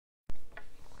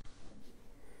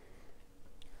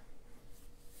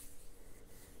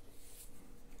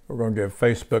We're going to give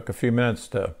Facebook a few minutes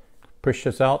to push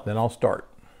this out, then I'll start.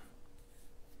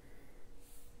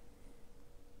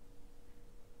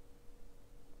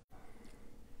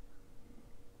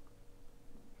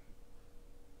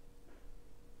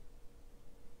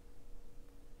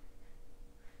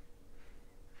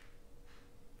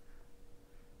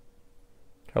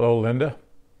 Hello, Linda.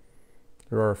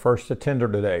 You're our first attender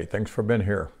today. Thanks for being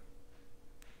here.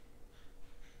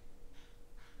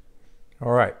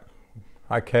 All right.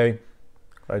 Hi, Kay.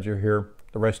 Glad you're here.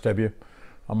 The rest of you.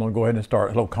 I'm going to go ahead and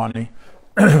start. Hello, Connie.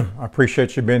 I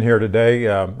appreciate you being here today.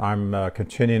 I'm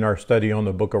continuing our study on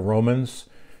the book of Romans.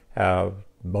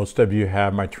 Most of you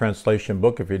have my translation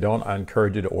book. If you don't, I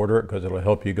encourage you to order it because it'll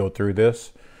help you go through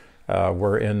this.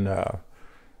 We're in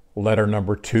letter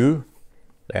number 2.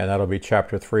 And that'll be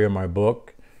chapter 3 of my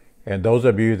book. And those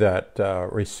of you that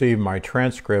receive my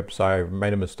transcripts, I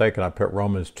made a mistake and I put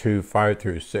Romans 2, 5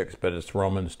 through 6, but it's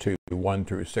Romans 2, 1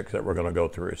 through 6 that we're going to go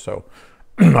through. So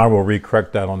I will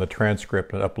recorrect that on the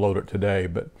transcript and upload it today.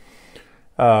 But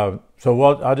I'll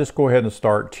just go ahead and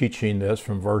start teaching this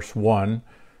from verse 1.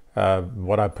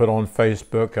 What I put on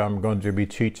Facebook, I'm going to be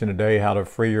teaching today how to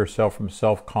free yourself from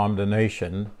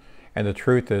self-condemnation. And the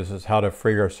truth is how to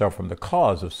free ourselves from the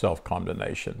cause of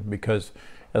self-condemnation. Because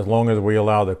as long as we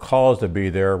allow the cause to be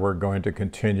there, we're going to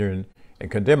continue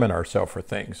and condemning ourselves for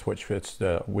things, which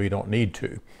we don't need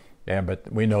to.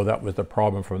 But we know that was the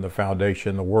problem from the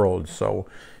foundation of the world. So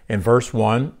in verse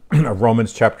 1 of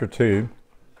Romans chapter 2,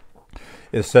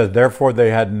 it says, "Therefore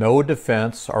they had no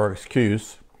defense or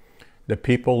excuse. The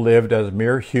people lived as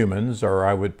mere humans," or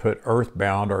I would put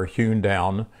earthbound or hewn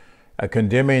down,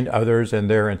 condemning others in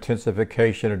their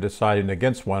intensification of deciding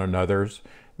against one another's.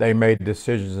 They made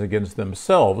decisions against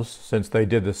themselves, since they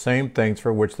did the same things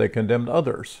for which they condemned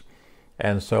others.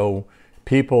 And so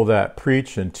people that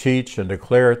preach and teach and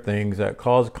declare things that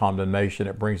cause condemnation,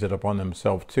 it brings it upon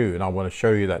themselves too. And I want to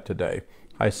show you that today.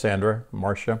 Hi, Sandra,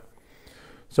 Marcia.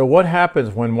 So what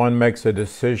happens when one makes a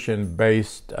decision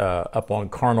based upon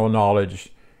carnal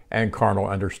knowledge and carnal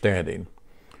understanding?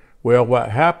 Well, what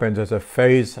happens is a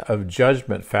phase of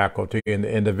judgment faculty in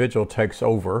the individual takes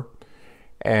over,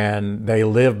 and they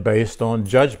live based on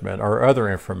judgment or other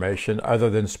information other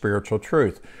than spiritual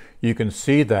truth. You can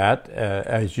see that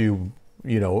as you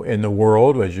know, in the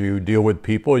world, as you deal with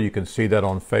people. You can see that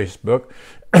on Facebook.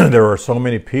 There are so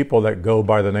many people that go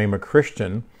by the name of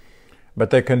Christian,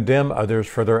 but they condemn others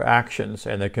for their actions,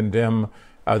 and they condemn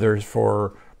others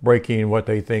for breaking what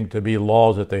they think to be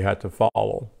laws that they had to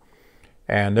follow.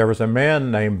 And there was a man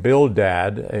named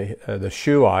Bildad, the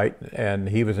Shuhite, and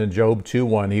he was in Job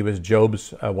 2:1. He was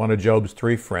one of Job's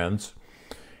 3 friends.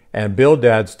 And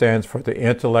Bildad stands for the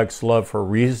intellect's love for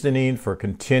reasoning, for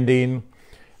contending,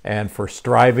 and for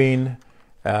striving,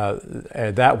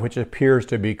 that which appears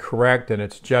to be correct in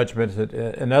its judgments.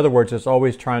 In other words, it's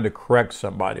always trying to correct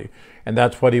somebody. And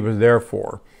that's what he was there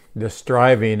for. The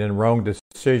striving and wrong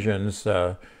decisions,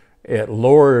 it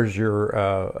lowers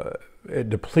your... it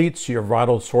depletes your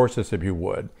vital sources, if you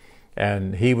would.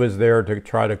 And he was there to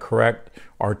try to correct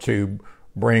or to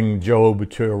bring Job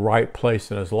to a right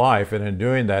place in his life. And in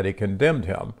doing that, he condemned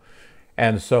him.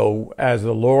 And so as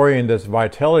the lowering this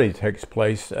vitality takes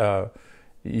place,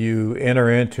 you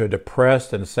enter into a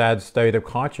depressed and sad state of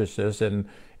consciousness, and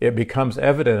it becomes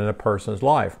evident in a person's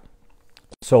life.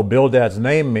 So Bildad's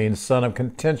name means son of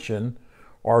contention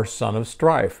or son of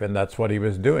strife. And that's what he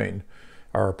was doing,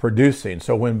 or producing.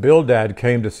 So when Bildad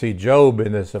came to see Job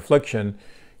in this affliction,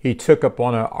 he took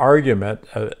upon an argument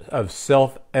of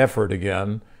self-effort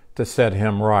again to set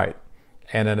him right.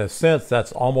 And in a sense,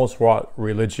 that's almost what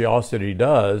religiosity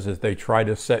does, is they try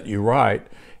to set you right.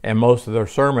 And most of their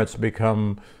sermons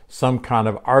become some kind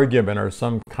of argument or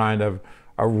some kind of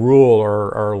a rule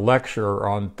or lecture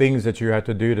on things that you have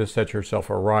to do to set yourself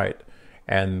right.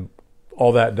 And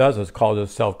all that does is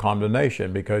causes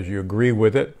self-condemnation, because you agree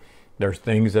with it. There's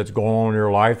things that's going on in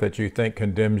your life that you think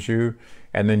condemns you,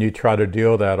 and then you try to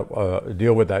deal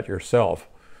with that yourself.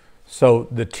 So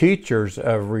the teachers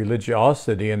of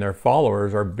religiosity and their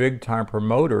followers are big-time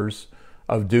promoters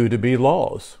of due-to-be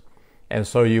laws. And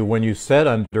so when you sit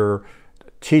under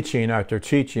teaching after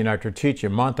teaching after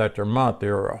teaching, month after month,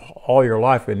 all your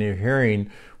life, and you're hearing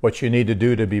what you need to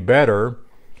do to be better,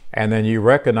 and then you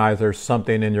recognize there's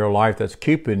something in your life that's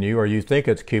keeping you, or you think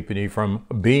it's keeping you from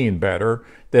being better,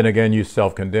 then again you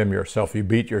self-condemn yourself, you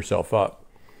beat yourself up.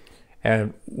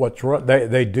 And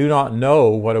they do not know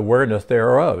what awareness they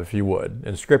are of, if you would.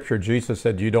 In Scripture, Jesus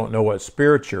said you don't know what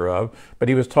spirit you're of, but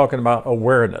he was talking about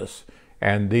awareness.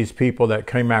 And these people that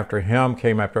came after him,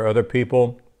 came after other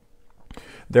people,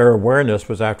 their awareness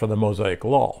was after the Mosaic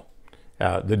law,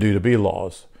 the due-to-be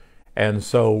laws. And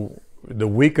so the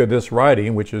week of this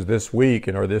writing, which is this week,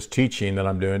 or this teaching that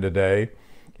I'm doing today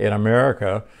in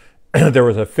America, there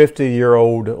was a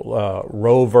 50-year-old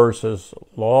Roe versus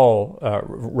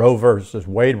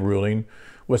Wade ruling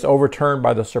was overturned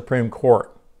by the Supreme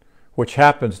Court, which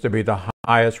happens to be the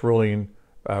highest ruling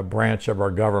branch of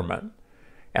our government.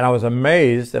 And I was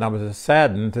amazed and I was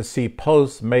saddened to see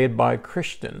posts made by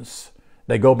Christians.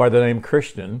 They go by the name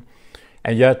Christian,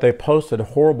 and yet they posted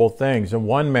horrible things. And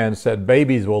one man said,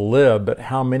 babies will live, but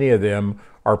how many of them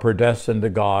are predestined to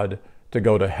God to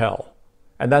go to hell?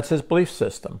 And that's his belief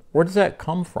system. Where does that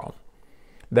come from?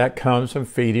 That comes from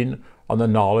feeding on the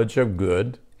knowledge of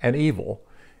good and evil.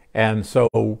 And so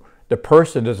the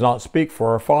person does not speak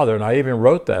for our Father. And I even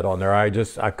wrote that on there. I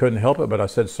couldn't help it, but I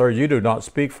said, sir, you do not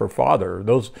speak for Father.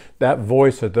 That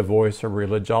voice is the voice of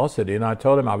religiosity. And I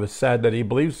told him I was sad that he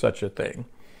believes such a thing.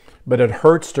 But it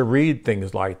hurts to read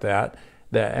things like that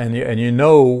and you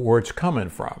know where it's coming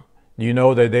from. You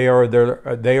know that they are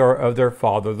of their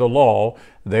father, the law.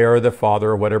 They are the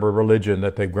father of whatever religion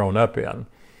that they've grown up in.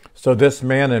 So this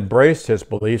man embraced his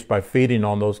beliefs by feeding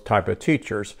on those type of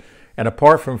teachers. And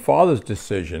apart from Father's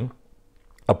decision,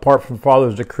 apart from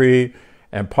Father's decree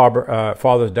and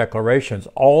Father's declarations,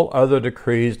 all other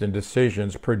decrees and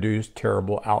decisions produce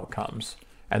terrible outcomes.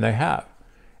 And they have.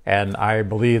 And I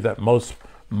believe that most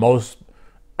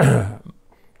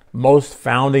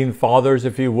founding fathers,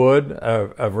 if you would,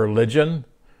 of religion,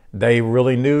 they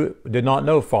really did not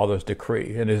know Father's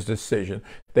decree and his decision.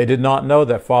 They did not know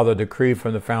that Father decreed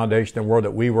from the foundation of the world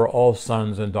that we were all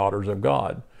sons and daughters of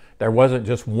God. There wasn't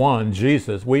just one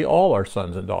Jesus. We all are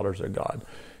sons and daughters of God.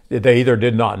 They either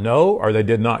did not know or they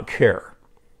did not care.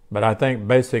 But I think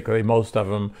basically most of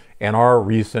them in our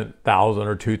recent 1,000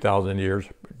 or 2,000 years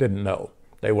didn't know.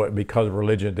 Because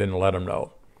religion didn't let them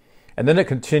know. And then it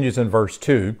continues in verse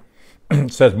 2.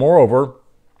 It says, moreover,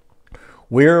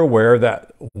 we are aware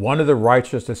that one of the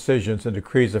righteous decisions and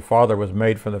decrees of Father was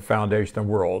made from the foundation of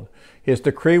the world. His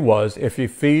decree was, if you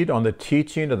feed on the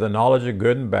teaching of the knowledge of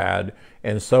good and bad,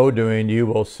 in so doing you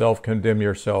will self-condemn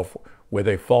yourself with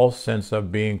a false sense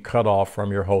of being cut off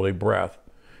from your holy breath.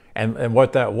 And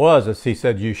what that was is he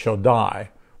said, you shall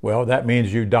die. Well, that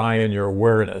means you die in your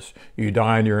awareness. You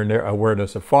die in your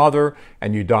awareness of Father,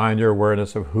 and you die in your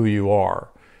awareness of who you are.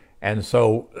 And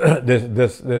so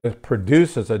this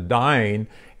produces a dying,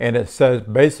 and it says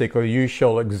basically you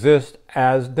shall exist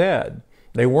as dead.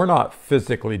 They were not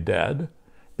physically dead.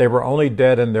 They were only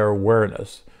dead in their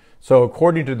awareness. So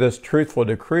according to this truthful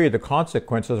decree, the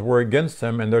consequences were against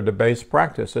them in their debased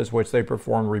practices, which they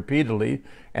performed repeatedly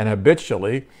and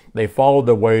habitually. They followed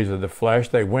the ways of the flesh.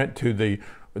 They went to the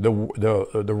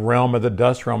realm of the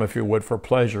dust realm, if you would, for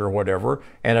pleasure or whatever,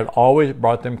 and it always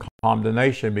brought them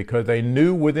condemnation because they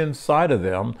knew within inside of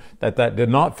them that did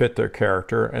not fit their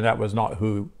character and that was not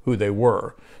who they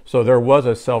were. So there was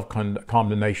a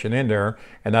self-condemnation in there,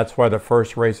 and that's why the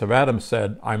first race of Adam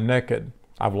said, I'm naked,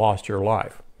 I've lost your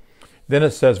life. Then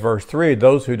it says, verse 3,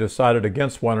 those who decided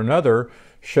against one another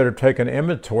should have taken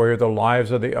inventory of the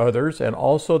lives of the others and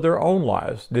also their own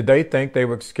lives. Did they think they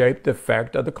would escape the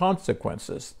effect of the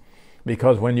consequences?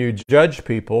 Because when you judge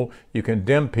people, you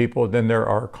condemn people, then there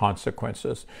are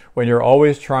consequences. When you're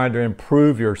always trying to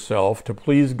improve yourself to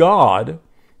please God,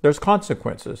 there's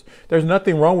consequences. There's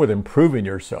nothing wrong with improving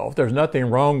yourself. There's nothing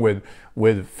wrong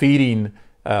with feeding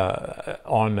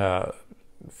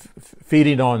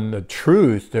feeding on the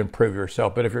truth to improve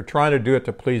yourself. But if you're trying to do it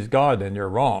to please God, then you're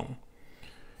wrong.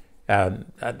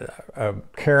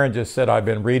 Karen just said, I've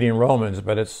been reading Romans,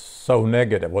 but it's so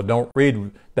negative. Well, don't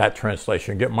read that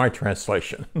translation. Get my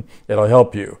translation. It'll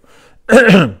help you.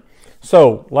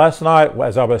 So last night,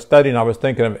 as I was studying, I was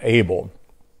thinking of Abel.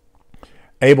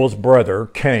 Abel's brother,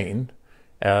 Cain.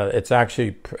 It's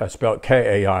actually spelled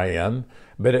K-A-I-N,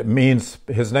 but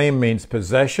his name means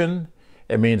possession.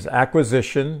 It means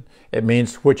acquisition. It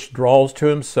means which draws to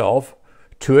himself,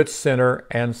 to its center,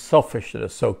 and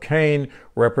selfishness. So Cain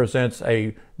represents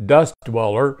a dust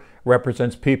dweller,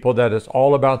 represents people that is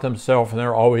all about themselves and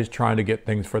they're always trying to get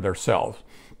things for themselves.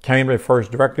 Cain refers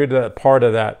directly to that part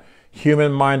of that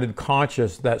human-minded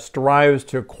conscience that strives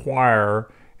to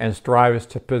acquire and strives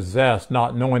to possess,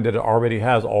 not knowing that it already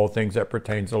has all things that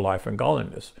pertains to life and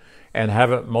godliness. And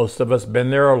haven't most of us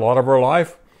been there a lot of our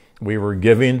life? We were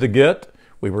giving to get.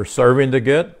 We were serving to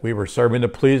get. We were serving to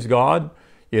please God.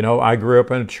 You know, I grew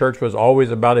up in a church was always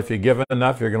about if you give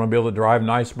enough, you're going to be able to drive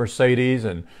nice Mercedes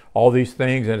and all these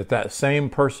things. And it's that same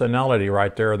personality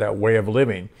right there, that way of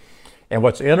living. And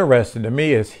what's interesting to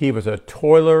me is he was a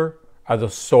toiler of the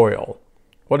soil.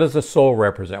 What does the soul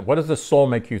represent? What does the soul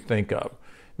make you think of?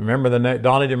 Remember the name,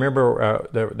 Donnie, do you remember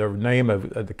the name of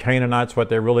the Canaanites, what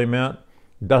they really meant?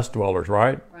 Dust dwellers,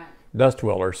 right? Right. Dust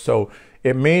dwellers. So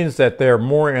it means that they're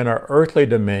more in an earthly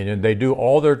dominion. They do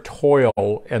all their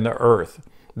toil in the earth.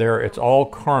 It's all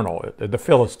carnal. The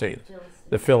Philistines.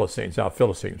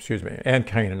 Excuse me. And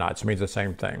Canaanites means the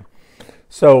same thing.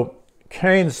 So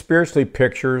Cain spiritually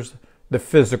pictures the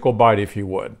physical body, if you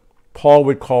would. Paul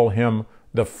would call him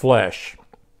the flesh.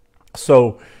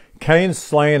 So Cain's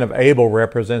slaying of Abel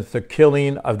represents the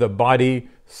killing of the body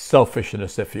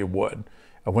selfishness, if you would.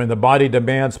 When the body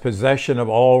demands possession of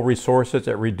all resources,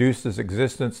 it reduces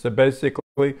existence to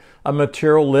basically a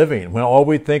material living. When all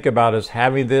we think about is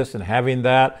having this and having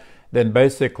that, then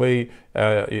basically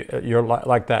you're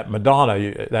like that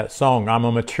Madonna, that song, I'm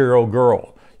a material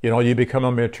girl. You know, you become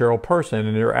a material person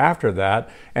and you're after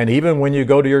that. And even when you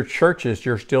go to your churches,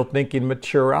 you're still thinking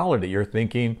materiality. You're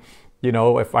thinking, you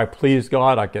know, if I please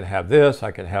God, I could have this, I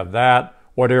could have that,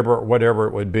 whatever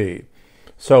it would be.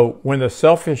 So when the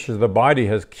selfishness of the body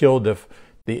has killed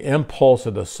the impulse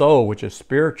of the soul, which is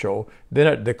spiritual, then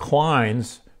it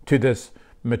declines to this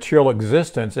material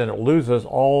existence and it loses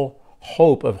all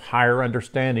hope of higher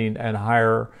understanding and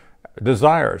higher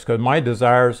desires. Because my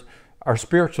desires are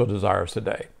spiritual desires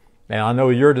today. And I know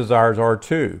your desires are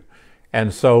too.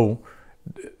 And so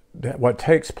what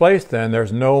takes place then,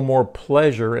 there's no more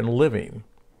pleasure in living.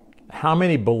 How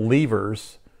many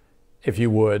believers, if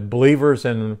you would, believers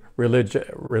in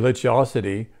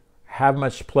religiosity have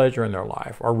much pleasure in their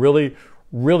life, are really,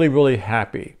 really, really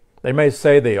happy? They may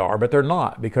say they are, but they're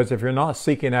not, because if you're not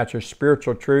seeking out your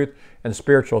spiritual truth and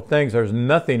spiritual things, there's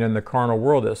nothing in the carnal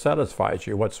world that satisfies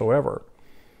you whatsoever.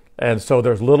 And so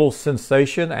there's little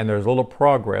sensation and there's little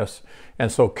progress. And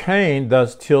so Cain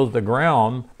does tills the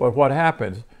ground, but what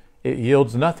happens? It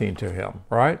yields nothing to him,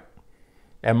 right?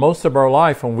 And most of our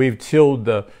life, when we've tilled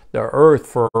the earth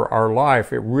for our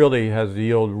life, it really has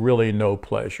yielded really no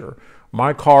pleasure.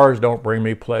 My cars don't bring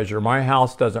me pleasure. My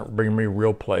house doesn't bring me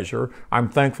real pleasure. I'm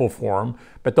thankful for them.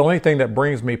 But the only thing that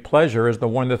brings me pleasure is the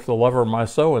one that's the lover of my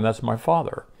soul, and that's my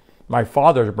Father. My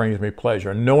Father brings me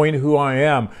pleasure. Knowing who I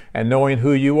am and knowing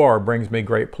who you are brings me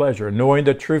great pleasure. Knowing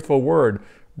the truthful word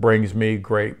brings me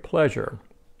great pleasure.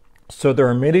 So there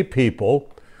are many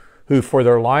people who for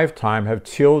their lifetime have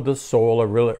tilled the soil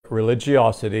of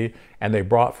religiosity, and they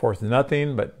brought forth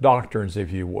nothing but doctrines,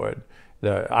 if you would.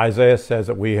 Isaiah says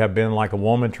that we have been like a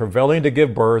woman travailing to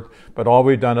give birth, but all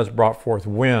we've done is brought forth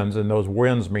winds, and those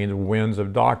winds mean winds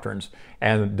of doctrines.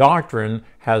 And doctrine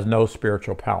has no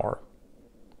spiritual power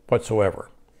whatsoever.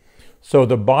 So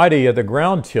the body of the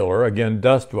ground tiller, again,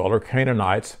 dust dweller,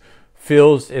 Canaanites,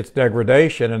 feels its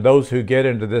degradation, and those who get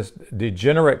into this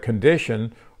degenerate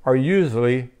condition are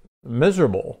usually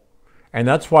miserable. And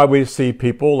that's why we see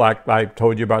people, like I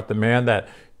told you about the man that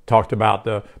talked about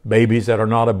the babies that are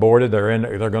not aborted,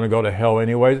 they're going to go to hell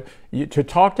anyways. To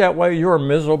talk that way, you're a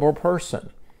miserable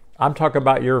person. I'm talking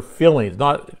about your feelings,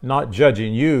 not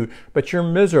judging you, but you're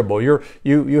miserable.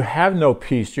 You have no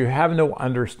peace. You have no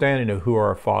understanding of who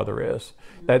our Father is.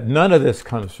 That none of this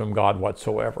comes from God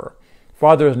whatsoever.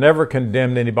 Father has never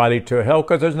condemned anybody to hell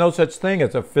because there's no such thing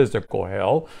as a physical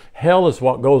hell. Hell is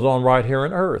what goes on right here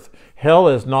on earth. Hell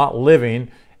is not living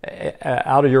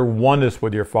out of your oneness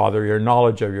with your Father, your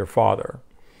knowledge of your Father.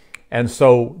 And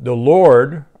so the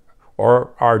Lord,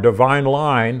 or our divine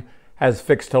line, has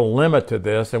fixed a limit to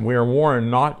this, and we are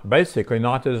warned not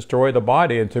to destroy the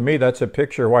body. And to me, that's a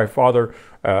picture why Father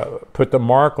put the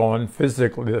mark on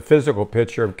the physical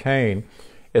picture of Cain,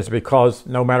 is because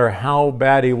no matter how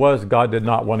bad he was, God did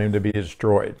not want him to be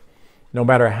destroyed. No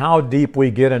matter how deep we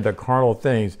get into carnal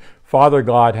things, Father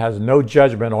God has no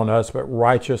judgment on us, but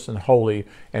righteous and holy,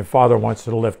 and Father wants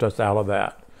to lift us out of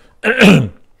that.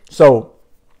 So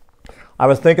I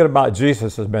was thinking about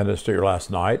Jesus' ministry last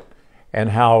night, and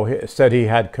how he said he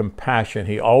had compassion.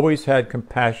 He always had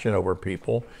compassion over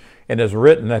people, and it's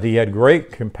written that he had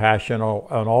great compassion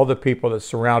on all the people that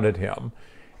surrounded him.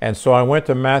 And so I went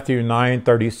to Matthew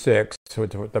 9:36,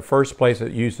 which is the first place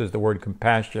it uses the word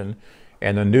compassion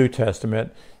in the New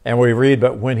Testament. And we read,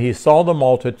 "But when he saw the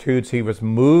multitudes, he was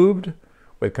moved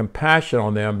with compassion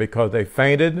on them because they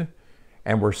fainted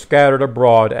and were scattered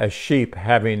abroad as sheep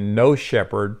having no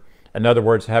shepherd." In other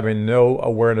words, having no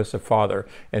awareness of Father.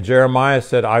 And Jeremiah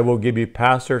said, "I will give you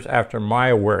pastors after my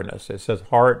awareness." It says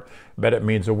heart, but it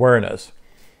means awareness.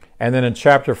 And then in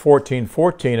chapter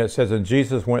 14:14, it says, "And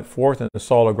Jesus went forth and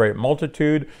saw a great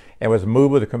multitude and was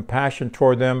moved with compassion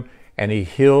toward them, and he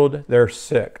healed their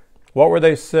sick." What were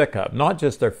they sick of? Not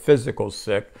just their physical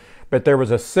sick, but there was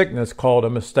a sickness called a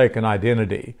mistaken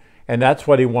identity. And that's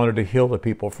what he wanted to heal the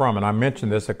people from. And I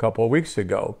mentioned this a couple of weeks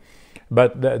ago,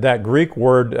 But that Greek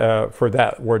word for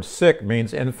that word sick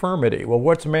means infirmity. Well,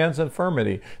 what's man's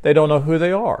infirmity? They don't know who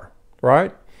they are,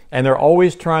 right? And they're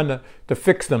always trying to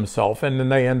fix themselves, and then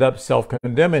they end up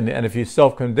self-condemning. And if you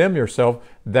self-condemn yourself,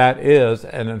 that is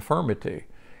an infirmity.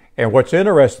 And what's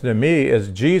interesting to me is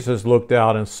Jesus looked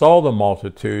out and saw the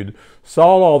multitude, saw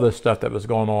all this stuff that was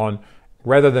going on.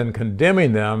 Rather than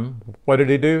condemning them, what did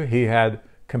he do? He had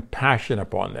compassion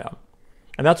upon them.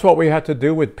 And that's what we have to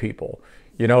do with people.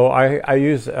 You know,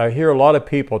 I hear a lot of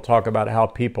people talk about how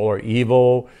people are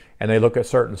evil and they look at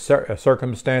certain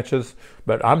circumstances.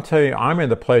 But I'm telling you, I'm in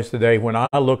the place today when I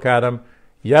look at them,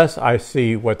 yes, I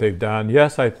see what they've done.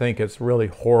 Yes, I think it's really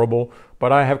horrible,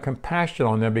 but I have compassion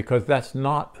on them because that's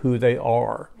not who they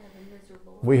are.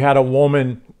 We had a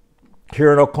woman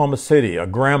here in Oklahoma City, a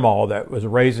grandma that was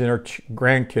raising her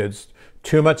grandkids,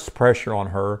 too much pressure on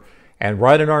her, and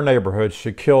right in our neighborhood,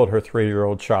 she killed her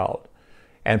 3-year-old child.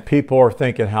 And people are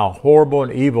thinking how horrible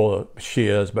and evil she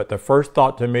is, but the first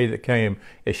thought to me that came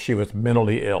is she was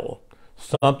mentally ill.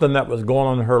 Something that was going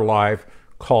on in her life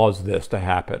caused this to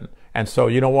happen. And so,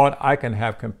 you know what? I can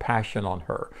have compassion on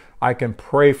her. I can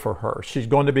pray for her. She's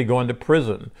going to be going to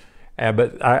prison.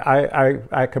 But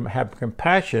I can have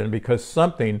compassion because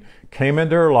something came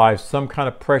into her life, some kind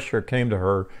of pressure came to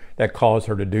her that caused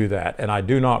her to do that. And I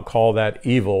do not call that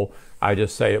evil. I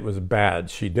just say it was bad.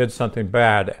 She did something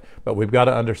bad, but we've got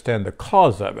to understand the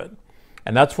cause of it.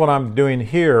 And that's what I'm doing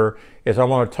here is I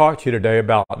want to talk to you today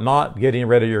about not getting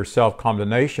rid of your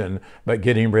self-condemnation, but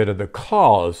getting rid of the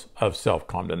cause of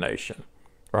self-condemnation,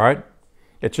 right?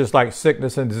 It's just like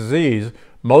sickness and disease.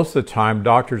 Most of the time,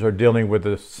 doctors are dealing with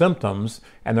the symptoms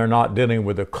and they're not dealing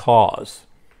with the cause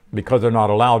because they're not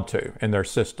allowed to in their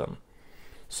system.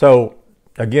 So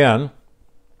again,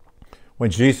 when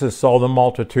Jesus saw the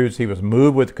multitudes, he was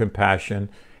moved with compassion.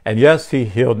 And yes, he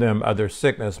healed them of their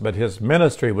sickness, but his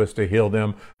ministry was to heal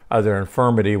them of their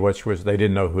infirmity, which was they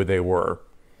didn't know who they were.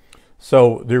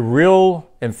 So the real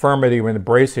infirmity when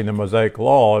embracing the Mosaic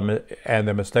law and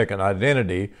the mistaken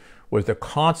identity was the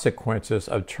consequences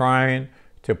of trying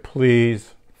to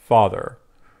please Father.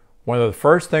 One of the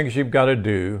first things you've got to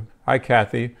do, hi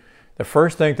Kathy, the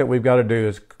first thing that we've got to do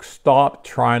is stop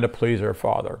trying to please our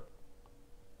Father.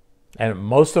 And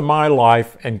most of my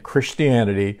life in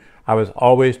Christianity, I was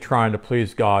always trying to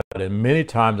please God, and many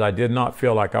times I did not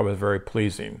feel like I was very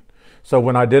pleasing. So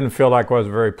when I didn't feel like I was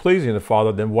very pleasing to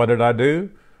Father, then what did I do?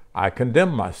 I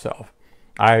condemned myself.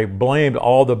 I blamed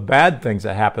all the bad things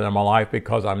that happened in my life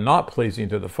because I'm not pleasing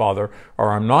to the Father,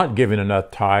 or I'm not giving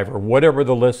enough tithe, or whatever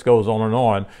the list goes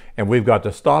on, and we've got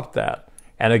to stop that.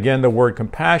 And again, the word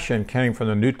compassion came from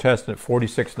the New Testament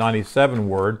 4697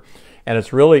 word, and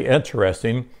it's really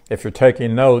interesting. If you're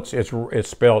taking notes, it's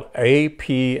spelled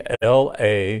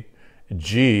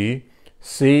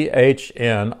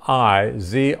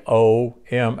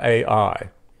APLAGCHNIZOMAI.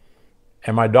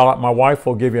 And my wife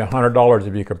will give you $100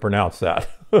 if you can pronounce that.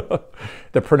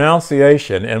 The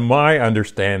pronunciation, in my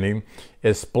understanding,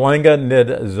 is Splenga Nid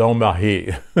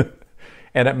Zomahi.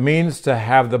 And it means to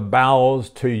have the bowels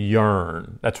to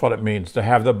yearn. That's what it means, to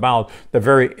have the bowels, the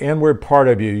very inward part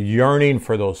of you yearning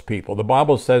for those people. The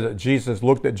Bible says that Jesus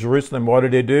looked at Jerusalem. What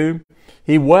did he do?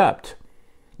 He wept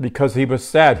because he was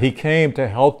sad. He came to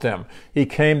help them. He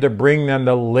came to bring them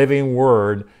the living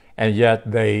word, and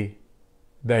yet they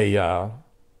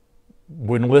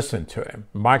wouldn't listen to him.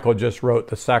 Michael just wrote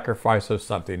the sacrifice of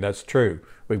something. That's true.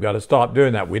 We've got to stop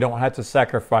doing that. We don't have to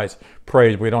sacrifice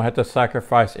praise. We don't have to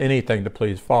sacrifice anything to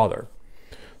please Father.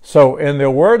 So in the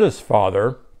awareness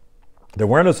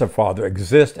of Father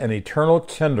exists an eternal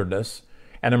tenderness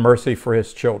and a mercy for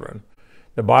his children.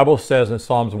 The Bible says in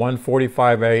Psalms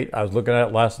 145:8, I was looking at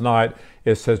it last night,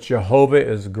 it says Jehovah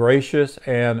is gracious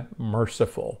and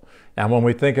merciful. Now, when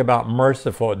we think about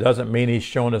merciful, it doesn't mean he's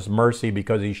shown us mercy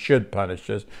because he should punish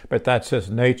us, but that's his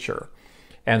nature.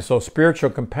 And so spiritual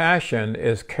compassion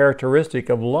is characteristic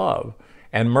of love,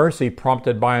 and mercy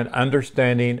prompted by an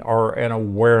understanding or an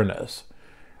awareness.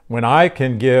 When I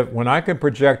can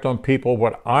project on people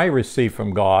what I receive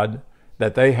from God,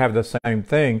 that they have the same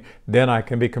thing, then I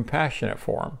can be compassionate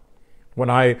for them. When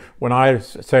I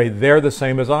say they're the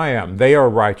same as I am, they are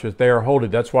righteous, they are holy.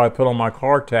 That's why I put on my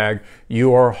car tag,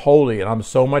 you are holy. And I'm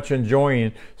so much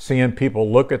enjoying seeing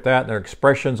people look at that and their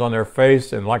expressions on their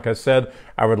face. And like I said,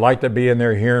 I would like to be in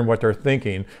there hearing what they're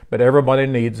thinking, but everybody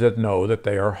needs to know that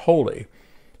they are holy.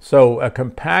 So a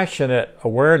compassionate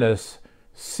awareness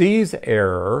sees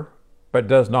error, but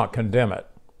does not condemn it.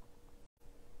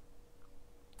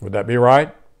 Would that be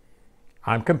right?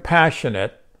 I'm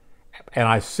compassionate, and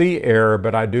I see error,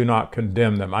 but I do not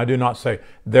condemn them. I do not say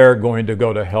they're going to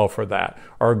go to hell for that,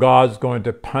 or God's going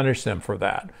to punish them for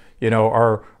that.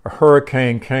 Or a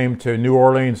hurricane came to New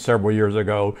Orleans several years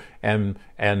ago, and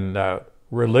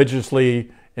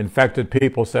religiously infected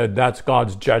people said that's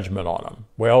God's judgment on them.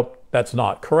 Well, that's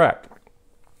not correct.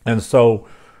 And so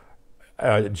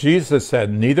Jesus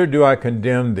said, "Neither do I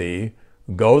condemn thee.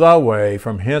 Go thy way,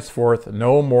 from henceforth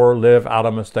no more live out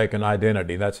of mistaken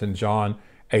identity." That's in John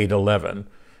 8:11.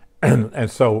 And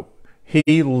so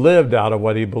he lived out of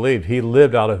what he believed. He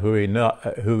lived out of who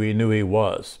he knew he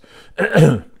was.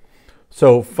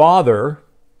 So Father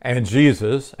and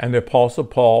Jesus and the Apostle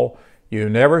Paul, you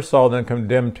never saw them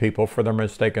condemn people for their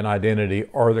mistaken identity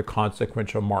or the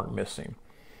consequential mark missing.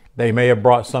 They may have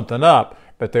brought something up,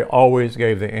 but they always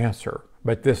gave the answer.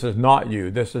 But this is not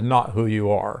you. This is not who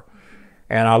you are.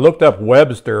 And I looked up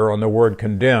Webster on the word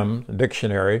condemn,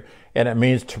 dictionary, and it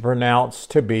means to pronounce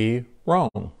to be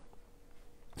wrong.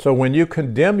 So when you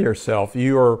condemn yourself,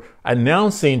 you are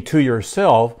announcing to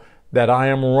yourself that I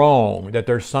am wrong, that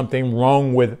there's something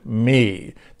wrong with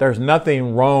me. There's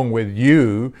nothing wrong with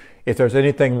you. If there's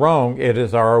anything wrong, it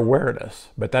is our awareness.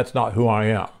 But that's not who I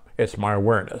am. It's my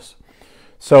awareness.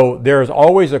 So there's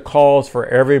always a cause for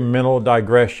every mental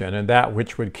digression, and that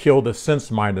which would kill the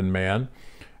sense-minded man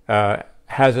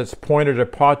has its point of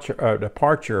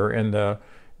departure in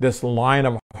this line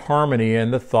of harmony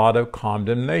in the thought of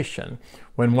condemnation.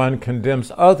 When one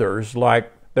condemns others,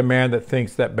 like the man that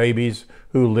thinks that babies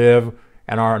who live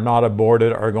and are not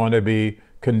aborted are going to be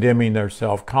condemning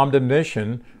themselves.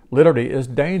 Condemnation literally is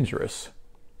dangerous.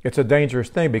 It's a dangerous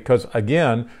thing because,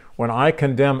 again, when I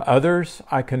condemn others,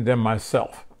 I condemn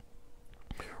myself.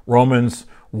 Romans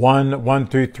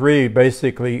 1:1-3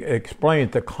 basically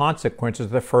explains the consequences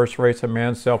of the first race of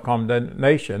man's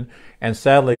self-condemnation, and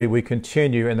sadly we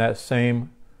continue in that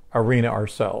same arena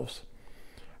ourselves.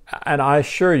 And I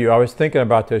assure you, I was thinking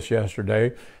about this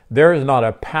yesterday, there is not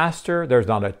a pastor, there's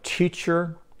not a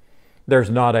teacher, there's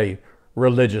not a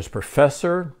religious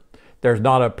professor, there's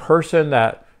not a person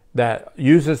that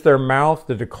uses their mouth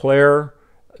to declare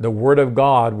the Word of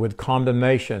God with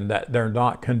condemnation, that they're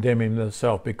not condemning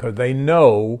themselves, because they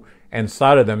know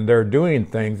inside of them they're doing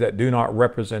things that do not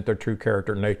represent their true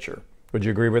character and nature. Would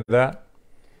you agree with that?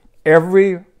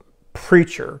 Every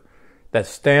preacher that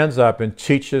stands up and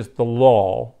teaches the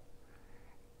law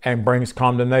and brings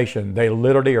condemnation, they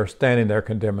literally are standing there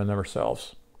condemning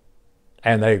themselves.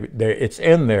 And it's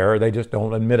in there, they just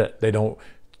don't admit it. They don't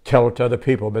tell it to other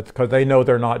people, but because they know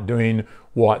they're not doing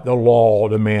what the law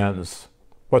demands.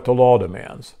 What the law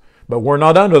demands. But we're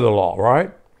not under the law,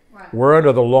 right? We're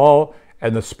under the law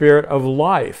and the spirit of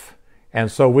life.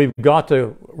 And so we've got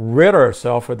to rid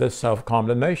ourselves of this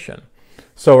self-condemnation.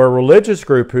 So a religious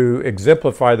group who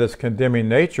exemplify this condemning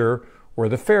nature were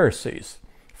the Pharisees.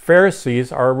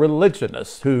 Pharisees are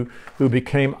religionists who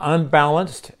became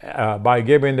unbalanced by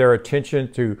giving their attention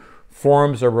to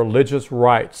forms of religious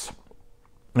rites.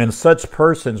 And such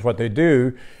persons, what they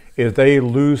do is they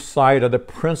lose sight of the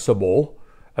principle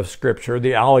of Scripture,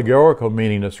 the allegorical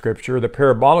meaning of Scripture, the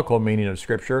parabolical meaning of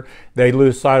Scripture. They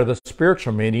lose sight of the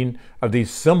spiritual meaning of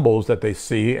these symbols that they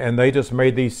see, and they just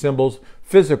made these symbols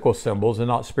physical symbols and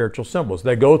not spiritual symbols.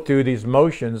 They go through these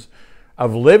motions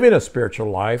of living a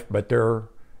spiritual life, but their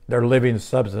living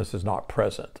substance is not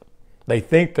present. They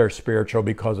think they're spiritual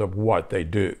because of what they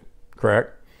do,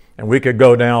 correct? And we could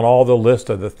go down all the list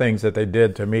of the things that they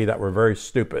did to me that were very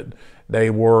stupid. They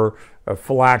wore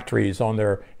phylacteries on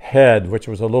their head, which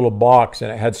was a little box,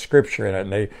 and it had scripture in it,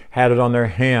 and they had it on their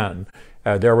hand.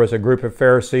 There was a group of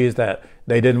Pharisees that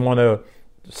they didn't want to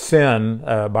sin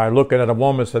by looking at a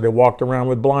woman, so they walked around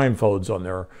with blindfolds on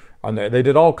their. They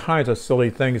did all kinds of silly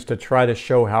things to try to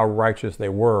show how righteous they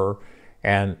were,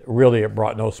 and really it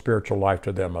brought no spiritual life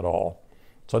to them at all.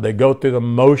 So they go through the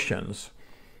motions.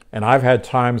 And I've had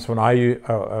times when I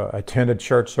attended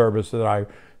church service that I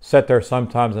sat there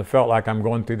sometimes and felt like I'm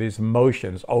going through these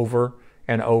motions over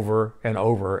and over and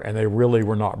over, and they really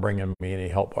were not bringing me any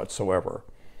help whatsoever.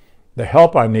 The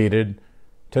help I needed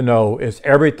to know is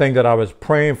everything that I was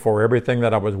praying for, everything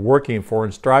that I was working for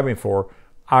and striving for,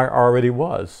 I already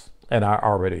was and I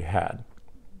already had.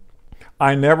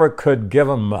 I never could give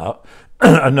them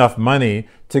enough money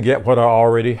to get what I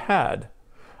already had.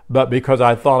 But because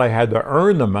I thought I had to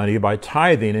earn the money by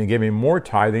tithing and giving more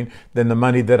tithing, then the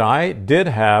money that I did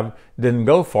have didn't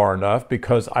go far enough,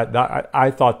 because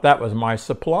I thought that was my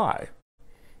supply.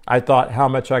 I thought how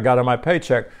much I got in my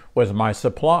paycheck was my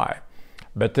supply.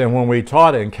 But then when we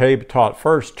taught it, and Cabe taught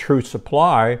first true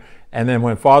supply, and then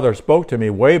when Father spoke to me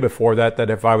way before that, that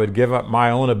if I would give up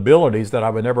my own abilities, that I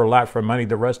would never lack for money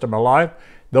the rest of my life,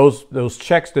 those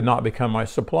checks did not become my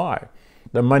supply.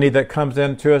 The money that comes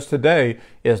into us today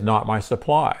is not my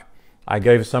supply. I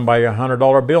gave somebody a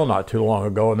 $100 bill not too long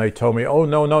ago, and they told me, oh,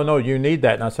 no, no, no, you need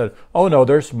that. And I said, oh, no,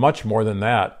 there's much more than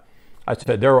that. I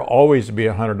said, there will always be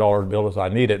a $100 bill as I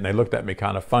need it. And they looked at me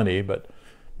kind of funny, but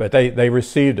they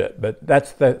received it. But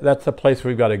that's the place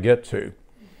we've got to get to.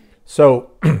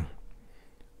 So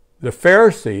the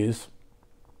Pharisees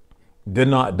did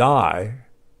not die.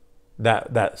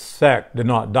 That sect did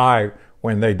not die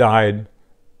when they died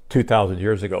 2,000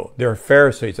 years ago. There are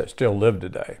Pharisees that still live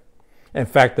today. In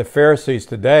fact, the Pharisees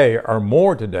today are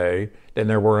more today than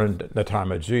there were in the time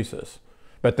of Jesus.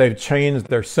 But they've changed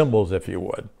their symbols, if you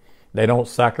would. They don't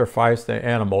sacrifice the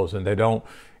animals, and they don't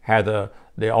have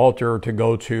the altar to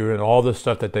go to and all the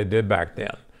stuff that they did back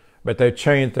then. But they've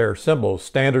changed their symbols.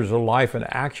 Standards of life and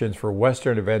actions for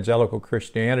Western evangelical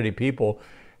Christianity people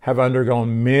have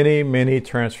undergone many, many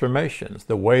transformations.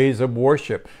 The ways of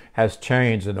worship has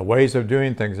changed, and the ways of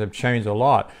doing things have changed a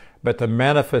lot. But the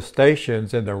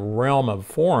manifestations in the realm of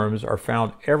forms are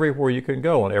found everywhere you can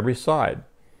go, on every side.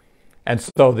 And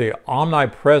so the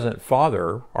omnipresent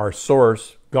Father, our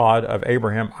source, God of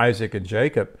Abraham, Isaac, and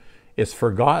Jacob, is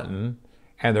forgotten,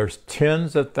 and there's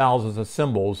tens of thousands of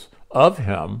symbols of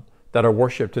him that are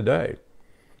worshipped today.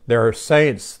 There are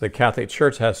saints. The Catholic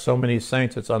Church has so many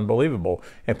saints, it's unbelievable,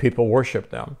 and people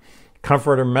worship them.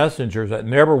 Comforter messengers that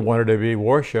never wanted to be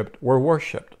worshipped were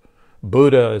worshipped.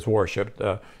 Buddha is worshipped.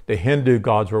 The Hindu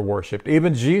gods were worshipped.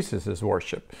 Even Jesus is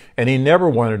worshipped. And he never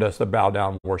wanted us to bow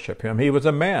down and worship him. He was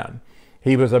a man.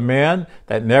 He was a man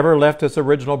that never left his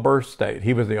original birth state.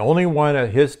 He was the only one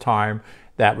at his time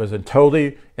that was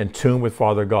totally in tune with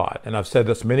Father God. And I've said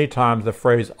this many times, the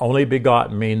phrase only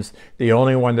begotten means the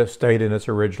only one that stayed in its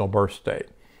original birth state.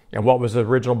 And what was his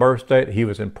original birth state? He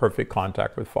was in perfect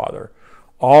contact with Father.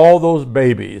 All those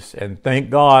babies, and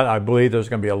thank God, I believe there's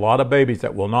going to be a lot of babies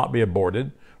that will not be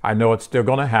aborted. I know it's still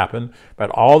going to happen, but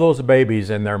all those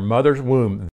babies in their mother's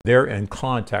womb, they're in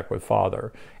contact with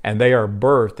Father, and they are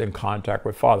birthed in contact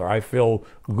with Father. I feel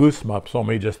goosebumps on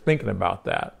me just thinking about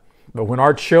that. But when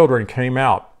our children came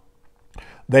out,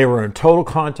 they were in total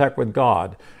contact with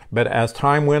God, but as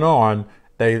time went on,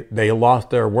 they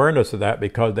lost their awareness of that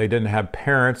because they didn't have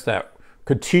parents that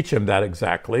could teach them that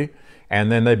exactly. And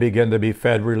then they begin to be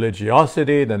fed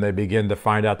religiosity. Then they begin to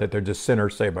find out that they're just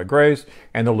sinners saved by grace.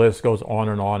 And the list goes on,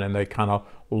 and they kind of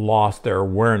lost their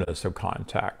awareness of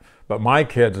contact. But my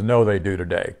kids know they do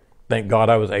today. Thank God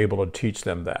I was able to teach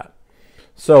them that.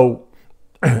 So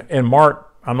in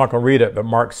Mark, I'm not going to read it, but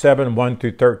Mark 7, 1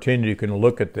 through 13, you can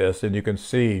look at this and you can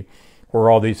see where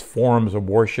all these forms of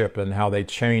worship and how they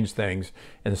change things.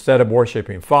 Instead of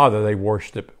worshiping Father, they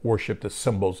worship the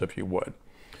symbols, if you would.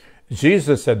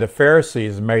 Jesus said the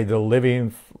Pharisees made the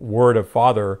living word of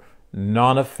Father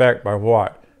non-effect by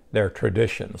what? Their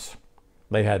traditions.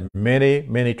 They had many,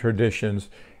 many traditions,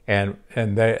 and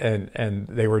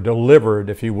they were delivered,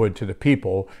 if you would, to the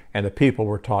people, and the people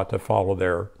were taught to follow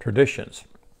their traditions.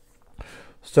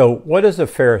 So what is a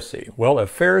Pharisee? Well, a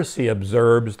Pharisee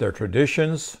observes their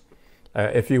traditions,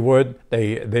 if you would.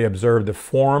 They observe the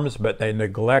forms, but they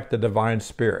neglect the divine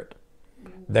spirit.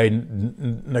 They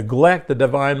neglect the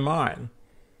divine mind.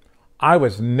 I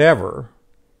was never,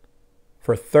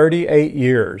 for 38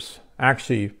 years,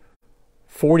 actually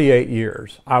 48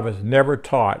 years, I was never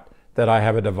taught that I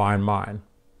have a divine mind.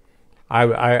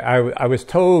 I was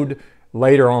told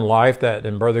later on in life that,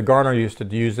 and Brother Garner used to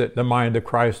use it, the mind of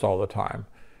Christ all the time.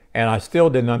 And I still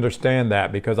didn't understand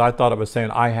that because I thought it was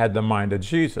saying I had the mind of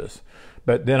Jesus.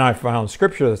 But then I found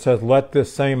scripture that says, let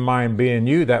this same mind be in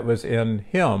you that was in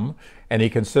him. And he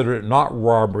considered it not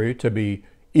robbery to be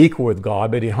equal with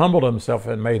God, but he humbled himself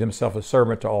and made himself a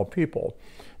servant to all people.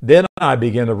 Then I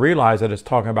began to realize that it's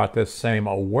talking about this same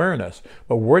awareness.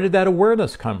 But where did that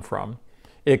awareness come from?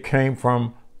 It comes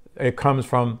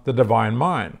from the divine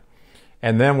mind.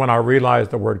 And then when I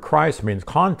realized the word Christ means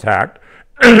contact,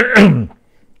 and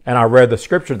I read the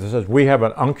scripture that says we have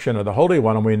an unction of the Holy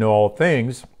One and we know all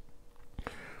things,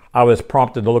 I was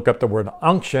prompted to look up the word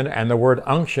unction, and the word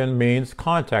unction means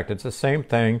contact. It's the same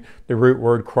thing. The root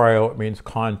word cryo, it means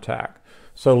contact.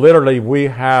 So literally we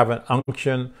have an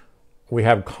unction, we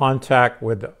have contact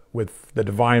with the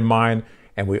divine mind,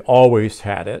 and we always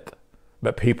had it,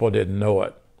 but people didn't know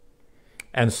it.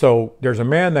 And so there's a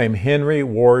man named Henry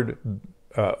Ward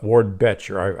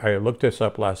Beecher. I looked this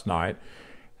up last night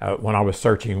when I was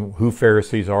searching who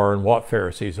Pharisees are and what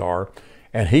Pharisees are.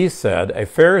 And he said, a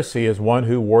Pharisee is one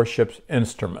who worships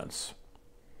instruments.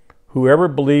 Whoever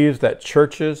believes that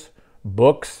churches,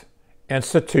 books,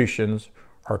 institutions,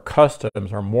 or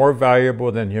customs are more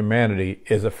valuable than humanity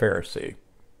is a Pharisee.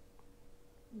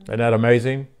 Isn't that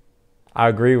amazing? I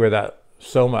agree with that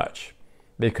so much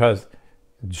because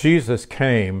Jesus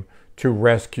came to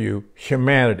rescue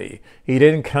humanity. He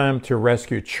didn't come to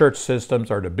rescue church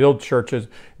systems or to build churches.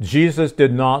 Jesus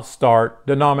did not start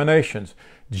denominations.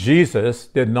 Jesus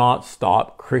did not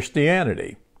stop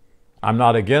Christianity. I'm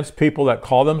not against people that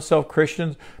call themselves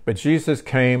Christians, but Jesus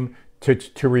came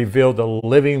to reveal the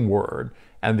living word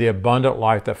and the abundant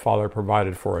life that Father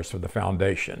provided for us of the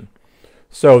foundation.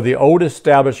 So the old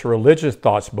established religious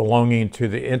thoughts belonging to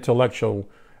the intellectual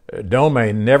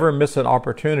domain never miss an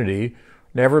opportunity,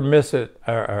 never miss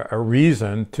a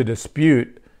reason to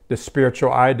dispute the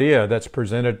spiritual idea that's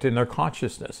presented in their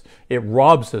consciousness. It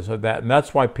robs us of that, and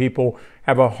that's why people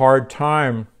have a hard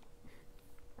time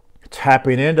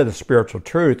tapping into the spiritual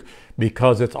truth,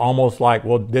 because it's almost like,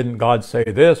 well, didn't God say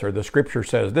this, or the scripture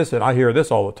says this? And I hear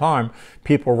this all the time.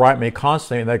 People write me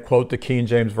constantly and they quote the King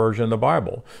James Version of the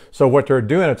Bible. So what they're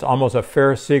doing, it's almost a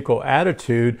pharisaical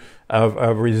attitude of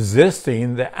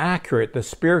resisting the accurate, the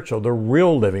spiritual, the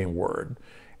real living word.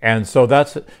 And so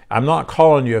I'm not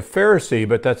calling you a Pharisee,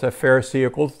 but that's a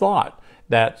pharisaical thought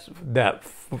that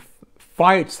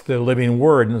fights the living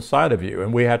word inside of you.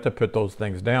 And we have to put those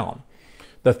things down.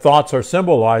 The thoughts are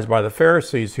symbolized by the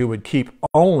Pharisees, who would keep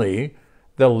only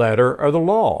the letter of the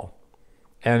law.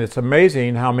 And it's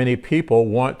amazing how many people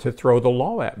want to throw the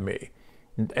law at me.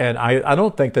 And I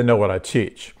don't think they know what I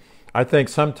teach. I think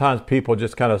sometimes people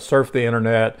just kind of surf the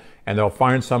internet and they'll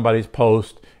find somebody's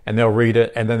post and they'll read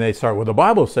it, and then they start, well, the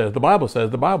Bible says, the Bible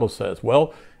says, the Bible says.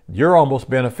 Well, you're almost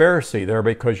being a Pharisee there,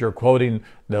 because you're quoting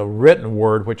the written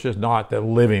word, which is not the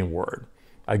living word.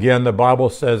 Again, the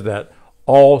Bible says that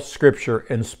all Scripture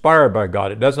inspired by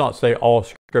God. It does not say all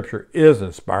Scripture is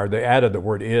inspired. They added the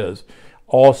word is.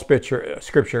 All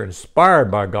Scripture inspired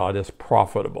by God is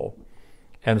profitable.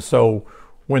 And so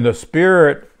when the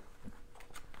Spirit,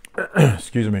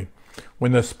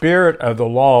 when the Spirit of the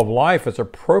law of life is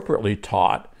appropriately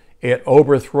taught, it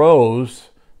overthrows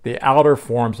the outer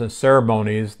forms and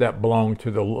ceremonies that belong to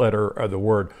the letter of the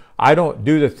word. I don't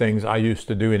do the things I used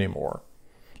to do anymore.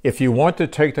 If you want to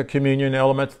take the communion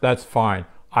elements, that's fine.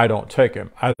 I don't take them.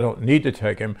 I don't need to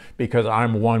take them, because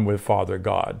I'm one with Father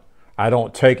God. I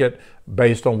don't take it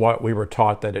based on what we were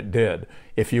taught that it did.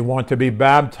 If you want to be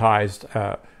baptized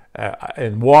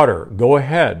in water, go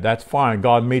ahead. That's fine.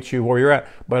 God meets you where you're at.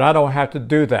 But I don't have to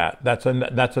do that. That's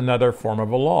another form of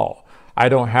a law. I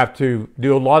don't have to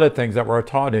do a lot of things that were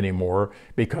taught anymore,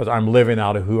 because I'm living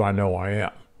out of who I know I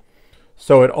am.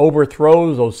 So it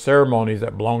overthrows those ceremonies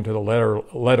that belong to the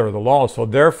letter of the law. So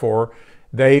therefore,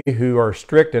 they who are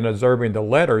strict in observing the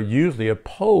letter usually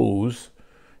oppose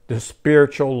the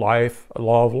spiritual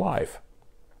law of life.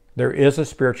 There is a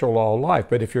spiritual law of life,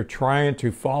 but if you're trying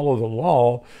to follow the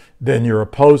law, then you're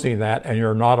opposing that, and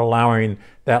you're not allowing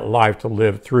that life to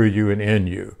live through you and in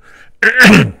you.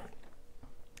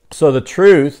 So the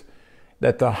truth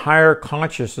that the higher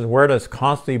consciousness awareness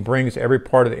constantly brings every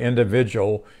part of the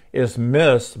individual is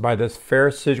missed by this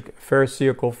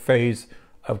pharisaical phase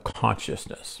of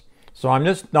consciousness. So I'm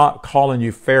just not calling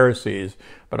you Pharisees,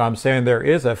 but I'm saying there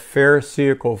is a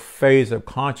pharisaical phase of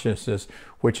consciousness,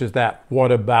 which is that,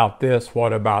 what about this,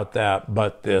 what about that,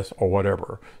 but this, or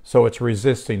whatever. So it's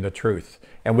resisting the truth.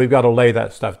 And we've got to lay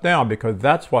that stuff down, because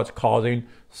that's what's causing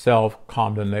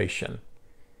self-condemnation.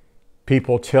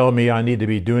 People tell me I need to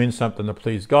be doing something to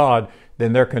please God,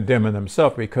 then they're condemning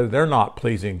themselves, because they're not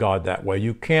pleasing God that way.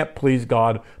 You can't please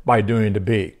God by doing to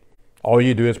be. All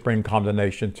you do is bring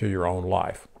condemnation to your own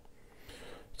life.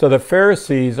 So the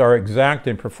Pharisees are exact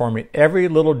in performing every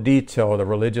little detail of the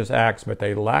religious acts, but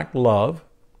they lacked love,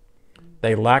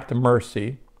 they lacked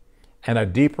mercy, and a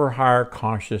deeper, higher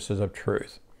consciousness of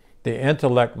truth. The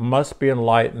intellect must be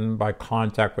enlightened by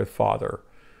contact with Father,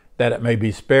 that it may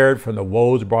be spared from the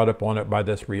woes brought upon it by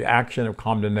this reaction of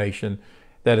condemnation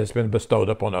that has been bestowed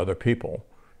upon other people.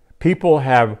 People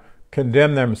have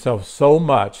condemned themselves so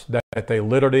much that they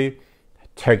literally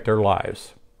take their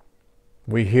lives.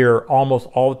 We hear almost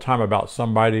all the time about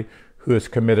somebody who has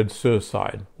committed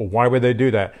suicide. Well, why would they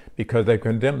do that? Because they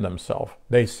condemn themselves.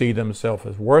 They see themselves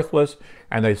as worthless,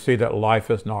 and they see that life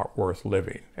is not worth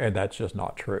living, and that's just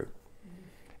not true.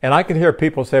 And I can hear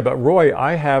people say, but Roy,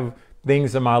 I have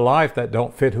things in my life that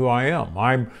don't fit who I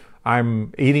am.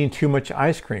 I'm eating too much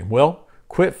ice cream. Well,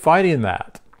 quit fighting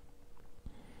that.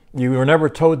 You were never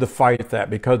told to fight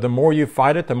that, because the more you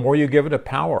fight it, the more you give it a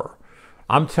power.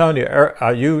 I'm telling you,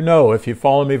 if you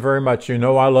follow me very much, you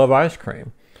know I love ice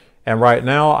cream. And right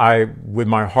now, with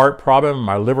my heart problem,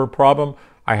 my liver problem,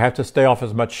 I have to stay off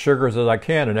as much sugars as I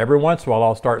can. And every once in a while,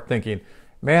 I'll start thinking,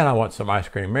 man, I want some ice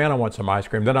cream. Man, I want some ice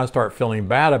cream. Then I start feeling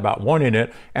bad about wanting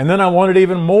it. And then I want it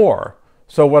even more.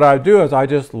 So what I do is I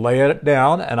just lay it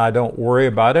down and I don't worry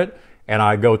about it. and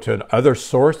I go to another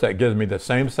source that gives me the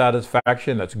same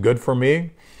satisfaction that's good for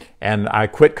me, and I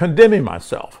quit condemning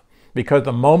myself. Because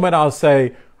the moment I'll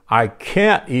say, I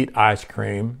can't eat ice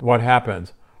cream, what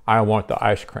happens? I want the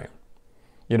ice cream.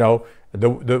 You know,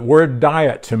 the word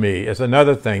diet to me is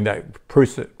another thing that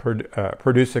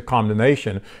produces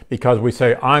condemnation, because we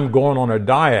say, I'm going on a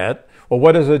diet. Well,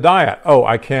 what is a diet? Oh,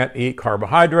 I can't eat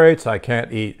carbohydrates. I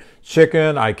can't eat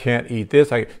chicken. I can't eat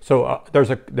this. So there's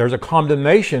a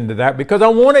condemnation to that, because I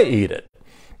want to eat it.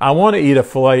 I want to eat a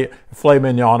filet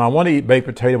mignon. I want to eat baked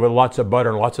potato with lots of butter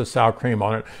and lots of sour cream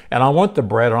on it. And I want the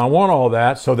bread, and I want all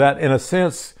that. So that, in a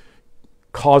sense,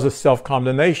 causes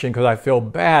self-condemnation, because I feel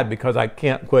bad because I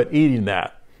can't quit eating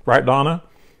that. Right, Donna?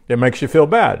 It makes you feel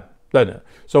bad, doesn't it?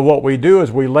 So what we do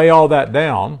is we lay all that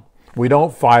down. We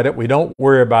don't fight it. We don't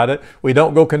worry about it. We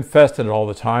don't go confessing it all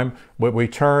the time. But we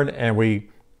turn and we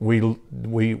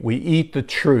eat the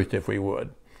truth, if we would.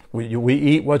 We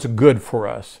eat what's good for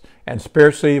us. And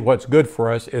spiritually, what's good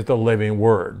for us is the living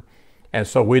word. And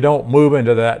so we don't move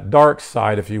into that dark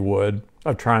side, if you would,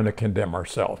 of trying to condemn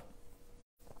ourselves.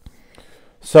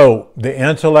 So the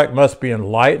intellect must be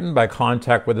enlightened by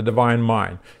contact with the divine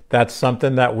mind. That's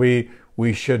something that we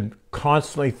should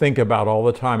constantly think about all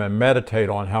the time and meditate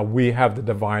on, how we have the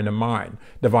divine mind.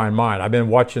 I've been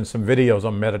watching some videos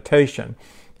on meditation,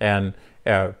 and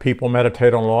people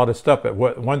meditate on a lot of stuff. But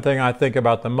one thing I think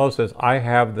about the most is I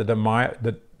have the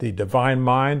divine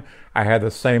mind. I have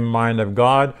the same mind of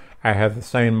God. I have the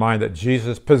same mind that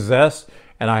Jesus possessed,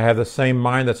 and I have the same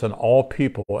mind that's in all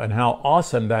people. And how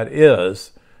awesome that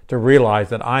is to realize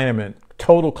that I am in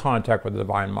total contact with the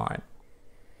divine mind.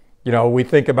 You know, we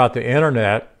think about the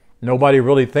internet. Nobody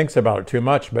really thinks about it too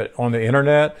much, but on the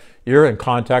internet, you're in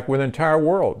contact with the entire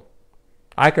world.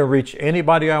 I can reach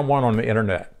anybody I want on the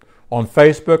internet. On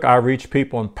Facebook, I reach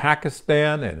people in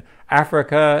Pakistan and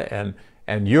Africa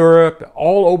and Europe,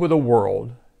 all over the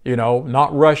world. You know,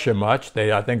 not Russia much.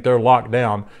 I think they're locked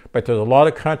down, but there's a lot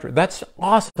of countries. That's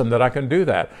awesome that I can do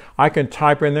that. I can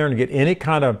type in there and get any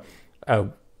kind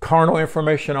of carnal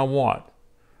information I want.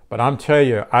 But I'm telling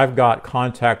you, I've got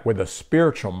contact with the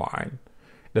spiritual mind.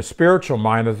 The spiritual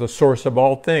mind is the source of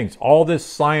all things. All this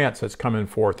science that's coming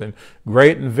forth and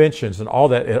great inventions and all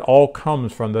that, it all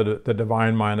comes from the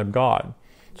divine mind of God.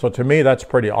 So to me, that's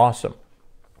pretty awesome.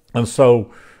 And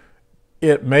so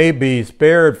it may be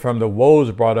spared from the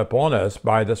woes brought upon us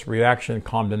by this reaction and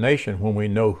condemnation when we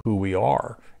know who we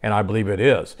are. And I believe it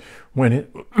is. When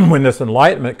this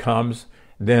enlightenment comes,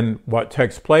 then what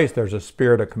takes place, there's a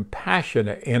spirit of compassion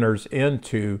that enters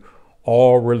into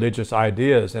all religious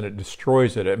ideas, and it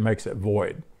destroys it. It makes it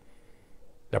void.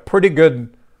 A pretty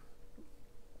good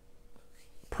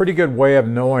way of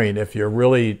knowing if you're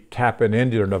really tapping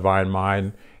into your divine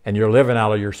mind and you're living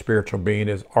out of your spiritual being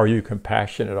is, are you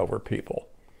compassionate over people?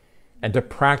 And to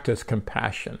practice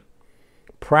compassion.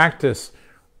 Practice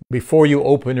before you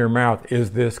open your mouth,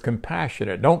 is this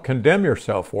compassionate? Don't condemn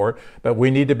yourself for it, but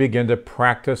we need to begin to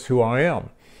practice who I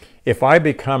am. If I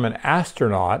become an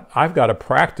astronaut, I've got to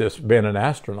practice being an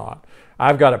astronaut.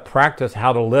 I've got to practice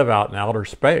how to live out in outer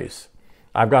space.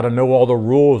 I've got to know all the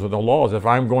rules and the laws. If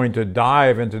I'm going to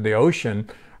dive into the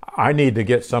ocean, I need to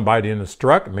get somebody to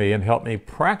instruct me and help me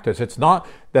practice. It's not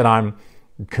that I'm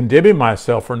condemning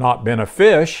myself for not being a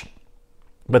fish,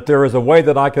 but there is a way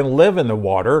that I can live in the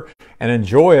water and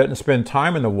enjoy it and spend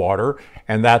time in the water,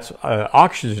 and that's an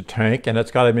oxygen tank, and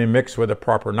it's got to be mixed with the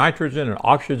proper nitrogen and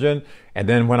oxygen. And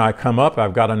then when I come up,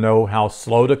 I've got to know how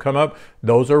slow to come up.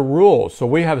 Those are rules. So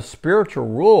we have spiritual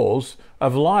rules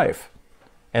of life.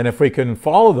 And if we can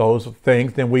follow those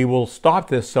things, then we will stop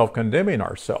this self-condemning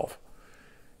ourselves.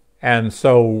 And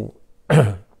so,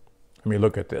 let me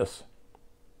look at this.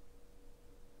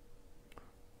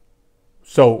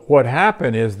 So what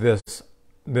happened is this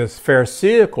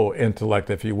Pharisaical intellect,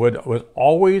 if you would, was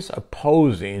always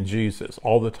opposing Jesus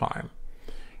all the time,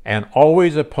 and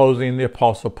always opposing the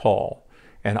Apostle Paul,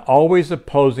 and always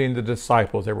opposing the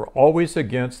disciples. They were always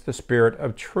against the spirit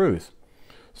of truth.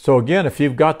 So again, if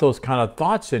you've got those kind of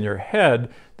thoughts in your head,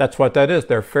 that's what that is.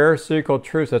 They're Pharisaical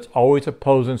truths that's always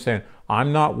opposing, saying,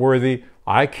 I'm not worthy,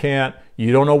 I can't,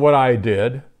 you don't know what I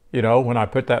did. You know, when I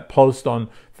put that post on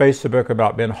Facebook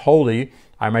about being holy,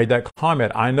 I made that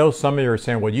comment. I know some of you are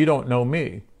saying, well, you don't know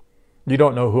me. You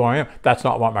don't know who I am. That's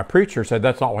not what my preacher said.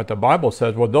 That's not what the Bible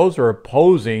says. Well, those are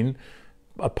opposing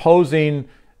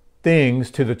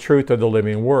things to the truth of the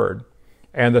living word.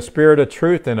 And the spirit of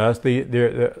truth in us,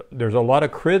 there's a lot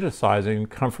of criticizing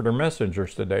comforter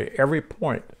messengers today, every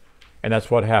point. And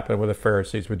that's what happened with the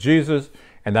Pharisees with Jesus,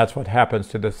 and that's what happens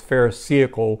to this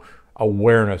Pharisaical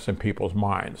awareness in people's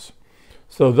minds.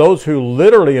 So those who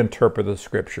literally interpret the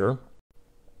scripture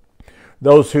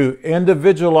those who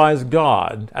individualize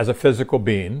God as a physical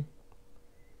being,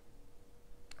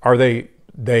 are they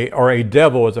are a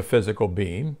devil as a physical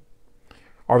being,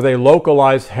 or they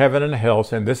localize heaven and hell,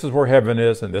 saying this is where heaven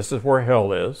is and this is where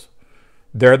hell is.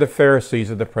 They're the Pharisees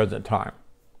of the present time.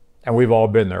 And we've all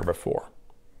been there before.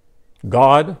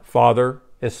 God, Father,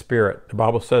 is Spirit. The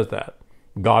Bible says that.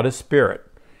 God is Spirit.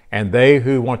 And they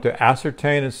who want to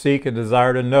ascertain and seek and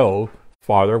desire to know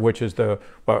Father, which is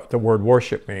what the word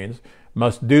worship means,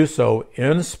 must do so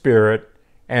in spirit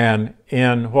and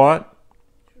in what?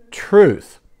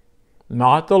 Truth.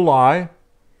 Not the lie,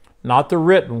 not the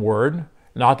written word,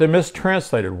 not the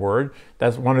mistranslated word.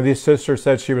 That's one of these sisters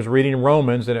said she was reading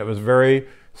Romans and it was very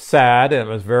sad and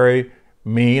it was very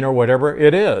mean or whatever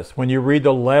it is. When you read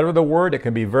the letter of the word, it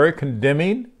can be very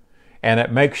condemning and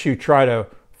it makes you try to,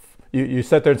 you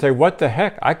sit there and say, what the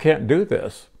heck? I can't do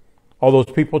this. All those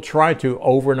people try to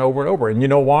over and over and over. And you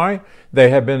know why? They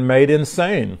have been made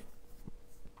insane.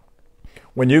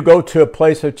 When you go to a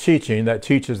place of teaching that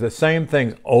teaches the same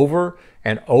things over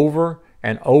and over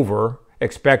and over,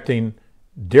 expecting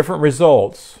different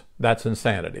results, that's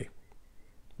insanity.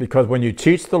 Because when you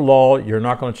teach the law, you're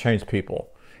not going to change people.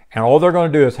 And all they're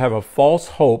going to do is have a false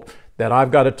hope that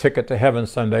I've got a ticket to heaven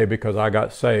someday because I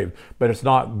got saved. But it's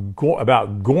not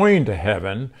about going to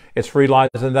heaven. It's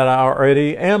realizing that I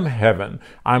already am heaven.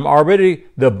 I'm already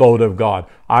the abode of God.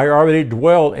 I already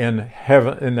dwell in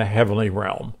heaven, in the heavenly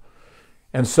realm.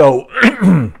 And so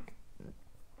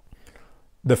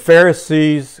the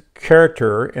Pharisees'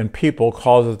 character in people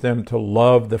causes them to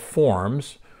love the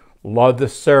forms, love the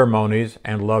ceremonies,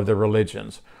 and love the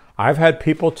religions. I've had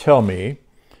people tell me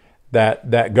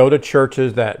that go to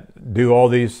churches that do all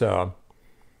these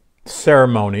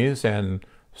ceremonies and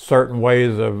certain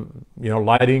ways of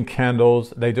lighting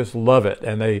candles. They just love it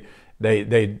and they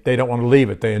don't want to leave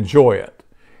it. They enjoy it.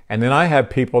 And then I have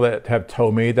people that have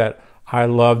told me that I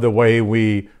love the way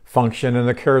we function in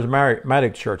the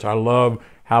charismatic church. I love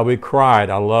how we cried.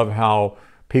 I love how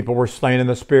people were slain in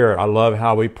the Spirit. I love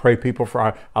how we pray people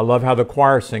for. I love how the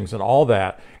choir sings and all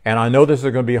that. And I know this is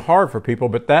going to be hard for people,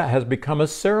 but that has become a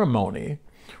ceremony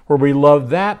where we love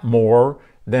that more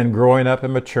than growing up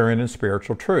and maturing in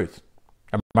spiritual truth.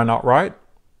 Am I not right?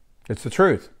 It's the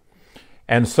truth.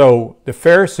 And so the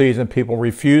Pharisees and people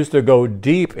refuse to go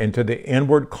deep into the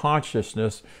inward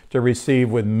consciousness to receive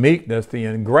with meekness the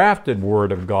engrafted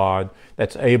word of God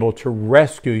that's able to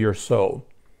rescue your soul.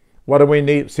 What do we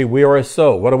need? See, we are a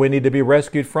soul. What do we need to be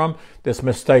rescued from? This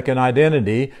mistaken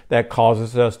identity that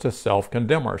causes us to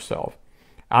self-condemn ourselves.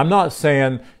 I'm not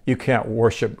saying you can't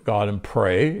worship God and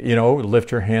pray,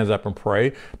 lift your hands up and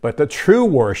pray, but the true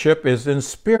worship is in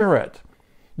spirit.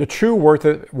 The true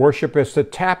worship is to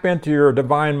tap into your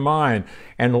divine mind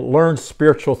and learn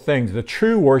spiritual things. The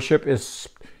true worship is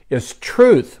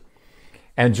truth.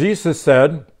 And Jesus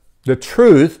said, the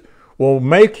truth will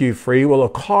make you free, will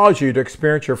cause you to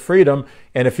experience your freedom.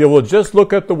 And if you will just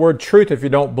look up the word truth, if you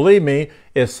don't believe me,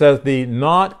 it says the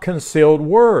not concealed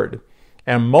word.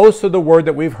 And most of the word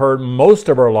that we've heard most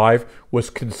of our life was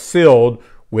concealed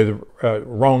with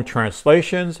wrong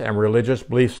translations and religious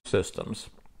belief systems.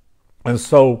 And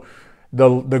so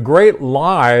the great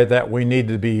lie that we need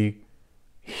to be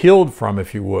healed from,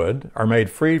 if you would, or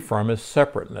made free from, is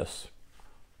separateness.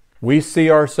 We see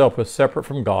ourselves as separate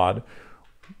from God.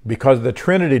 Because of the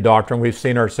Trinity doctrine, we've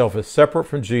seen ourselves as separate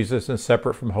from Jesus and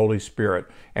separate from Holy Spirit.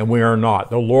 And we are not.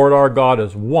 The Lord our God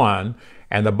is one.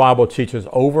 And the Bible teaches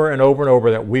over and over and over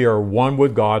that we are one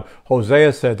with God.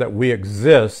 Hosea said that we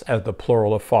exist as the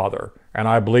plural of Father. And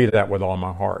I believe that with all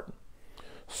my heart.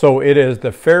 So it is the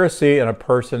Pharisee and a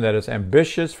person that is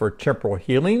ambitious for temporal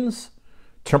healings,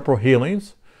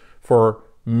 for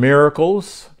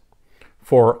miracles,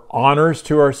 for honors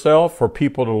to ourselves, for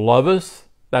people to love us.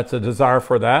 That's a desire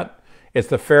for that. It's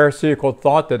the Pharisaical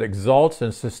thought that exalts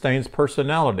and sustains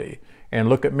personality. And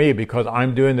look at me, because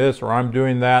I'm doing this or I'm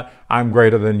doing that, I'm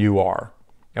greater than you are.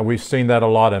 And we've seen that a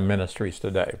lot in ministries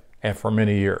today and for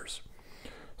many years.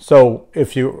 So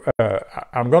if you,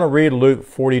 I'm going to read Luke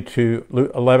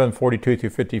 11:42 through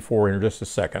 54 in just a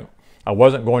second. I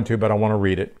wasn't going to, but I want to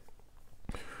read it.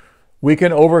 We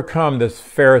can overcome this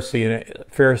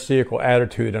Pharisaical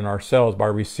attitude in ourselves by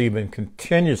receiving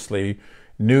continuously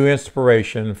new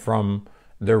inspiration from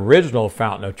the original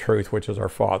fountain of truth, which is our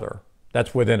Father.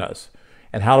 That's within us.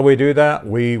 And how do we do that?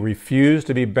 We refuse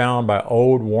to be bound by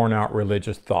old, worn-out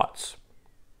religious thoughts,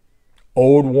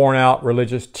 old, worn-out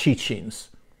religious teachings.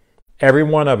 Every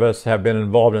one of us have been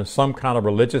involved in some kind of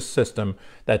religious system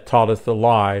that taught us the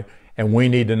lie, and we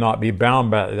need to not be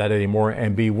bound by that anymore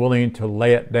and be willing to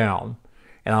lay it down.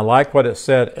 And I like what it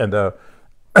said in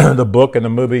the book and the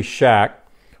movie Shack,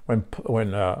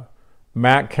 when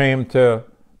Mac came to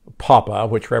Papa,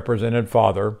 which represented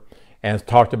Father, and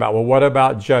talked about, well, what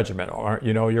about judgment? Or,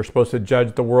 you know, you're supposed to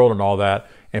judge the world and all that.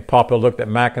 And Papa looked at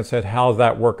Mac and said, how's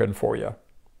that working for you?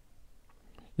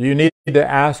 You need to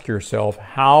ask yourself,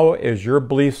 how is your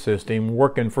belief system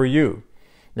working for you?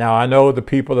 Now, I know the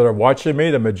people that are watching me,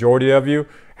 the majority of you,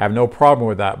 have no problem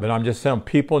with that. But I'm just saying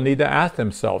people need to ask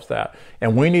themselves that.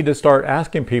 And we need to start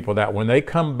asking people that when they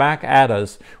come back at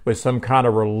us with some kind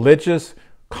of religious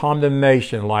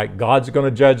condemnation, like God's going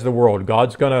to judge the world.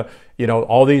 God's going to, you know,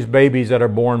 all these babies that are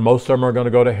born, most of them are going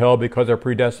to go to hell because they're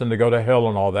predestined to go to hell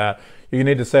and all that. You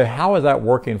need to say, how is that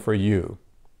working for you?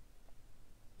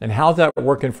 And how's that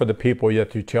working for the people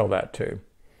that you tell that to?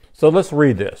 So let's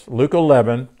read this. Luke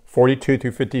 11, 42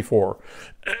 through 54.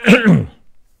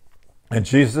 And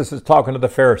Jesus is talking to the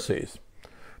Pharisees.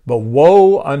 But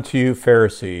woe unto you,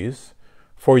 Pharisees,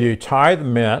 for you tithe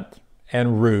mint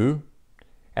and rue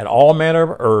and all manner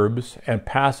of herbs, and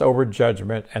pass over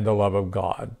judgment and the love of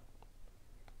God.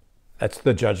 That's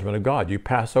the judgment of God. You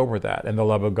pass over that and the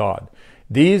love of God.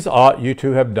 These ought you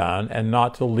to have done, and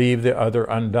not to leave the other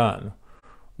undone.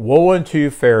 Woe unto you,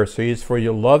 Pharisees, for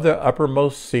you love the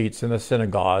uppermost seats in the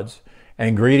synagogues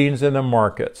and greetings in the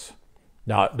markets.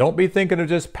 Now, don't be thinking of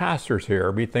just pastors here.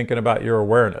 Be thinking about your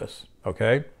awareness,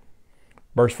 okay?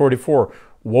 Verse 44,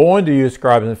 woe unto you,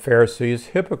 scribes and Pharisees,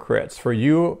 hypocrites, for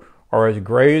you are as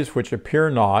graves which appear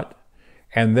not,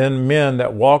 and then men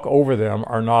that walk over them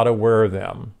are not aware of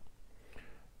them.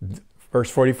 Verse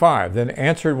 45, then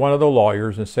answered one of the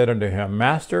lawyers and said unto him,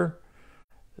 Master,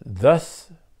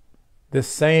 thus this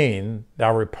saying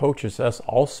thou reproachest us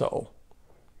also.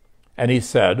 And he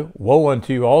said, woe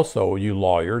unto you also, you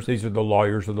lawyers. These are the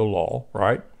lawyers of the law,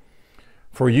 right?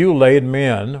 For you laid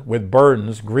men with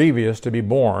burdens grievous to be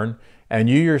borne, and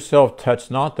you yourself touch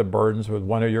not the burdens with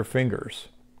one of your fingers.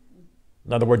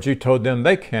 In other words, you told them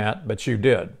they can't, but you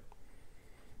did.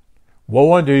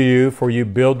 Woe unto you, for you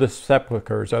build the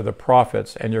sepulchres of the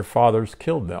prophets, and your fathers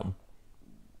killed them.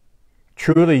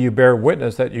 Truly you bear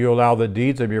witness that you allow the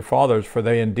deeds of your fathers, for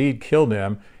they indeed killed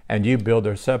them, and you build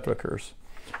their sepulchres.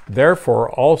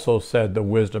 Therefore also said the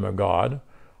wisdom of God,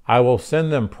 I will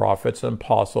send them prophets and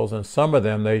apostles, and some of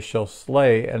them they shall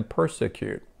slay and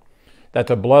persecute, that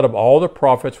the blood of all the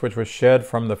prophets which was shed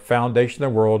from the foundation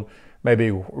of the world may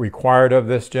be required of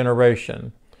this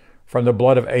generation, from the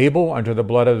blood of Abel unto the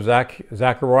blood of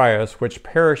Zacharias, which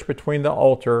perished between the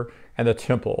altar and the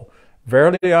temple.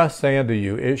 Verily I say unto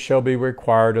you, it shall be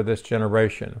required of this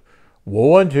generation.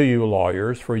 Woe unto you,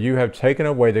 lawyers, for you have taken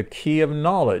away the key of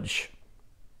knowledge.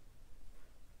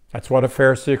 That's what a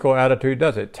Pharisaical attitude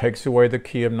does. It takes away the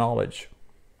key of knowledge.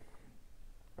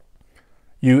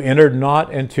 You entered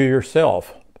not into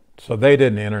yourself. So they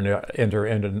didn't enter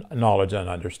into knowledge and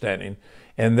understanding.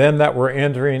 And them that were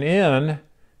entering in,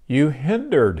 you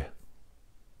hindered.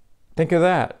 Think of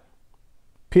that.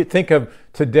 Think of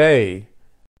today,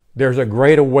 there's a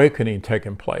great awakening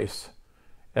taking place.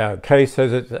 Kay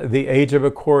says it's the age of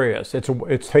Aquarius.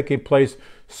 It's taking place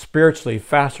spiritually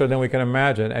faster than we can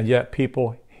imagine, and yet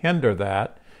people hinder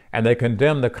that, and they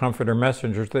condemn the comforter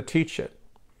messengers that teach it.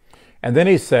 And then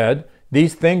he said,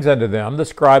 these things unto them, the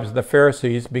scribes and the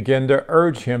Pharisees, begin to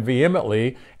urge him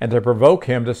vehemently and to provoke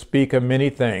him to speak of many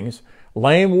things,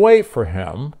 laying wait for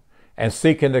him and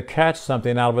seeking to catch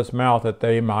something out of his mouth that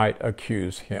they might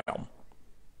accuse him.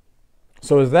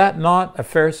 So is that not a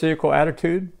Pharisaical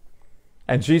attitude?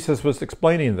 And Jesus was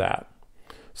explaining that.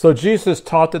 So Jesus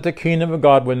taught that the kingdom of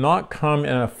God would not come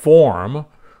in a form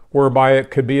whereby it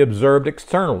could be observed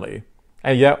externally.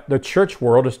 And yet the church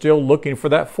world is still looking for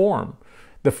that form.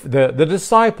 The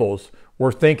disciples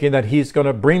were thinking that he's going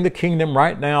to bring the kingdom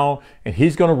right now, and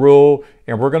he's going to rule,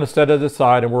 and we're going to set it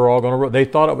aside, and we're all going to rule. They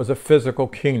thought it was a physical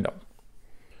kingdom.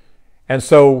 And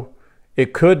so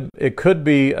it could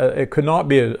not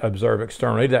be observed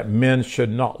externally, that men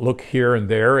should not look here and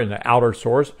there in the outer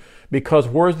source, because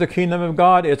where's the kingdom of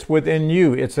God? It's within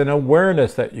you. It's an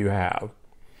awareness that you have.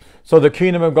 So the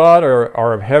kingdom of God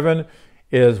or of heaven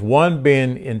is one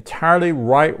being entirely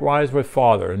right-wise with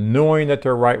Father, knowing that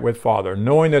they're right with Father,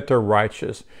 knowing that they're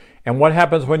righteous. And what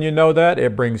happens when you know that?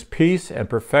 It brings peace and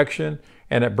perfection,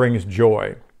 and it brings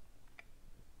joy.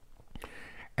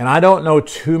 And I don't know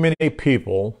too many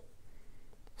people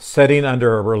sitting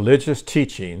under a religious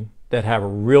teaching that have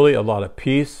really a lot of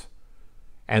peace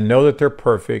and know that they're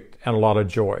perfect and a lot of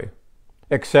joy,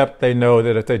 except they know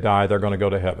that if they die, they're going to go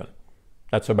to heaven.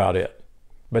 That's about it.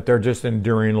 But they're just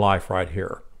enduring life right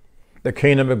here. The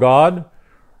kingdom of God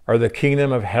or the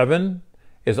kingdom of heaven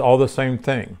is all the same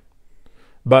thing.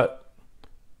 But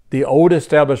the old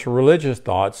established religious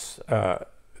thoughts,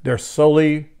 they're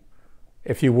solely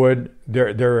if you would,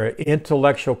 they're an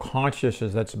intellectual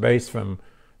consciousness that's based from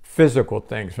physical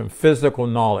things, from physical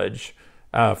knowledge,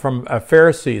 from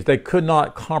Pharisees. They could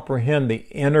not comprehend the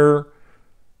inner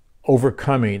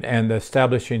overcoming and the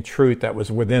establishing truth that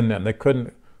was within them. They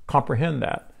couldn't comprehend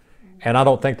that. And I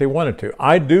don't think they wanted to.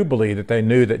 I do believe that they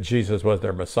knew that Jesus was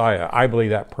their Messiah. I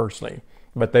believe that personally,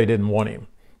 but they didn't want him.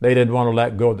 They didn't want to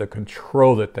let go of the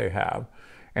control that they have.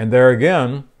 And there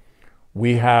again,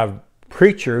 we have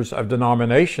preachers of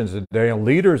denominations today and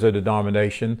leaders of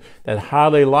denomination that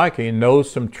highly likely know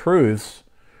some truths,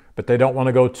 but they don't want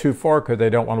to go too far because they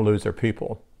don't want to lose their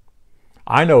people.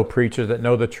 I know preachers that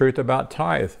know the truth about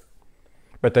tithe,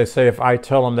 but they say if I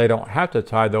tell them they don't have to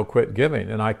tithe, they'll quit giving,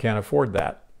 and I can't afford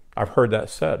that. I've heard that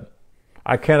said.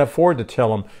 I can't afford to tell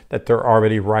them that they're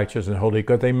already righteous and holy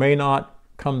because they may not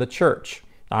come to church.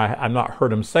 I've not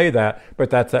heard them say that, but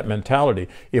that's that mentality.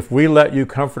 If we let you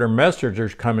comforter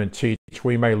messengers come and teach,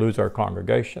 we may lose our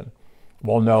congregation.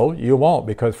 Well, no, you won't,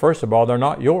 because first of all, they're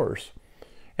not yours.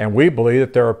 And we believe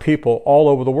that there are people all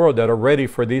over the world that are ready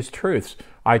for these truths.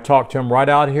 I talk to them right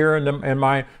out here in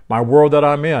my world that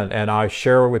I'm in, and I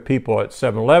share with people at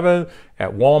 7-Eleven,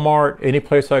 at Walmart, any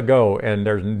place I go, and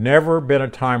there's never been a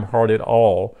time hardly at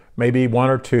all, maybe one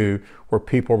or two, where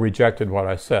people rejected what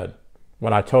I said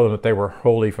when I told them that they were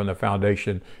holy from the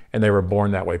foundation and they were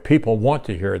born that way. People want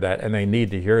to hear that, and they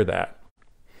need to hear that.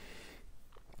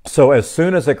 So as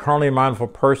soon as a carnally mindful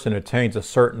person attains a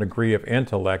certain degree of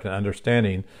intellect and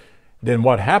understanding, then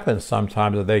what happens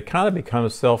sometimes is they kind of become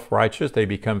self-righteous, they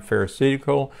become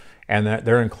pharisaical, and that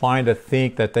they're inclined to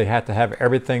think that they have to have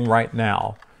everything right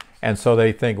now. And so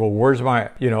they think, well, where's my,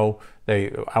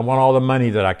 I want all the money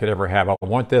that I could ever have. I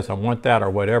want this, I want that, or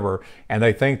whatever. And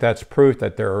they think that's proof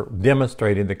that they're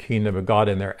demonstrating the kingdom of God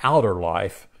in their outer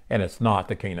life, and it's not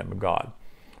the kingdom of God.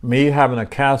 Me having a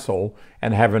castle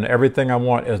and having everything I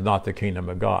want is not the kingdom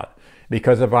of God.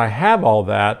 Because if I have all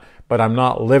that, but I'm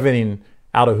not living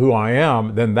out of who I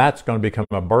am, then that's going to become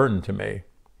a burden to me.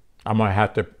 I'm going to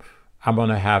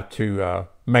have to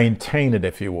maintain it,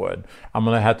 if you would. I'm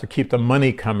going to have to keep the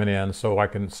money coming in so I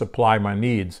can supply my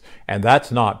needs. And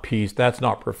that's not peace. That's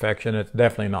not perfection. It's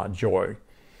definitely not joy.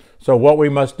 So what we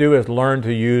must do is learn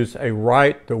to use the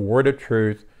word of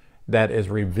truth that is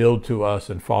revealed to us,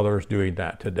 and Father is doing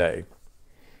that today.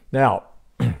 Now,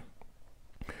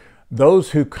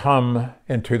 those who come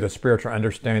into the spiritual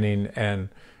understanding and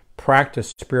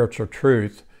practice spiritual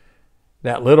truth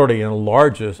that literally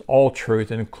enlarges all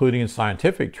truth, including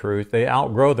scientific truth, they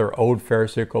outgrow their old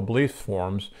Pharisaical belief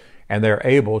forms, and they're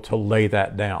able to lay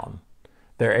that down.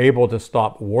 They're able to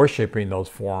stop worshiping those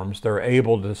forms. They're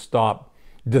able to stop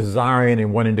desiring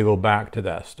and wanting to go back to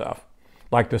that stuff.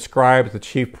 Like the scribes, the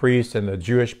chief priests, and the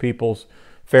Jewish people's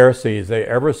Pharisees, they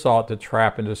ever sought to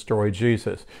trap and destroy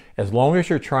Jesus. As long as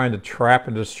you're trying to trap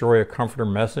and destroy a comforter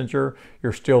messenger,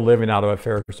 you're still living out of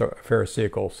a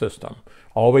Pharisaical system.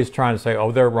 Always trying to say,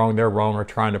 oh, they're wrong, or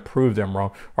trying to prove them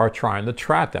wrong, or trying to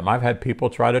trap them. I've had people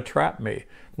try to trap me.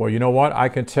 Well, you know what? I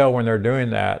can tell when they're doing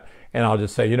that, and I'll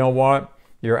just say, you know what?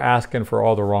 You're asking for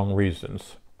all the wrong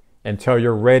reasons. Until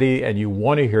you're ready and you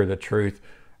want to hear the truth,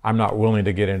 I'm not willing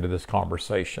to get into this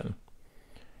conversation.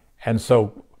 And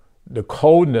so the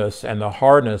coldness and the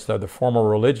hardness of the formal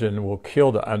religion will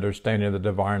kill the understanding of the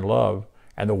divine love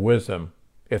and the wisdom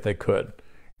if they could.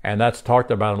 And that's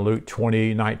talked about in Luke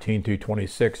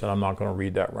 20:19-26, and I'm not going to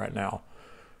read that right now.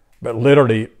 But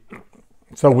literally,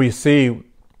 so we see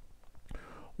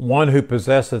one who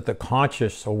possesses the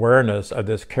conscious awareness of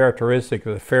this characteristic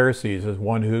of the Pharisees is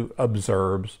one who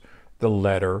observes the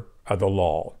letter of the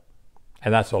law.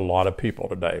 And that's a lot of people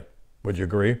today. Would you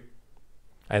agree?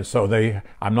 And so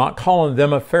I'm not calling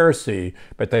them a Pharisee,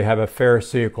 but they have a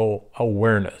Pharisaical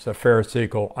awareness, a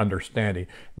Pharisaical understanding.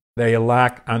 They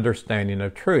lack understanding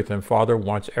of truth. And Father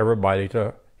wants everybody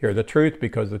to hear the truth,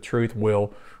 because the truth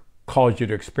will cause you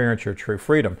to experience your true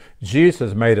freedom.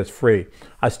 Jesus made us free.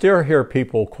 I still hear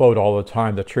people quote all the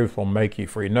time, the truth will make you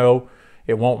free. No,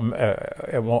 it won't,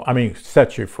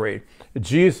 set you free.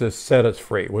 Jesus set us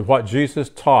free. With what Jesus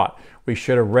taught, we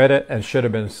should have read it and should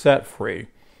have been set free.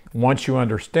 Once you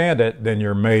understand it, then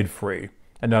you're made free.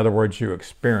 In other words, you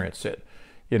experience it.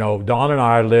 You know, Don and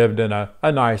I lived in a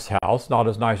nice house, not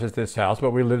as nice as this house,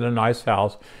 but we lived in a nice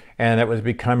house, and it was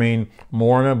becoming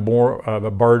more and more of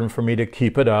a burden for me to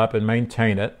keep it up and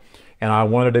maintain it, and I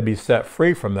wanted to be set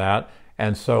free from that,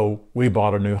 and so we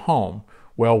bought a new home.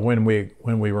 Well, when we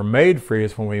were made free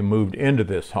is when we moved into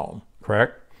this home,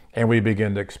 correct? And we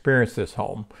began to experience this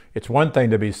home. It's one thing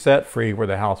to be set free where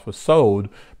the house was sold,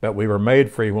 but we were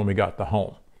made free when we got the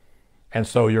home. And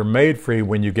so you're made free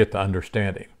when you get the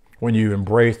understanding. when you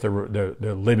embrace the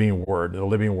living word, the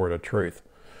living word of truth.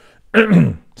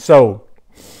 So,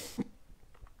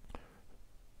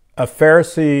 a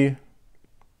Pharisee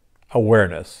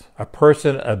awareness, a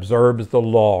person observes the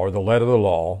law or the letter of the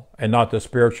law and not the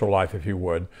spiritual life, if you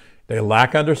would. They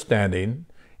lack understanding,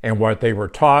 and what they were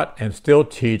taught and still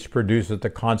teach produces the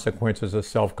consequences of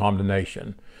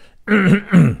self-condemnation.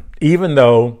 Even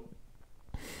though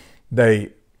they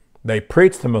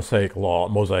preach the Mosaic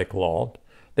law,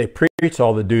 they preach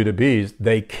all the do to be's,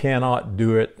 they cannot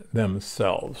do it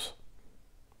themselves.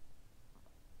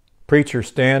 Preachers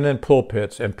stand in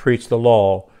pulpits and preach the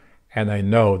law, and they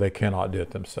know they cannot do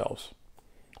it themselves.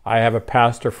 I have a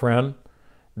pastor friend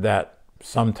that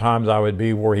sometimes I would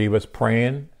be where he was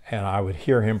praying, and I would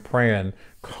hear him praying,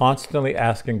 constantly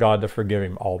asking God to forgive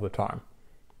him all the time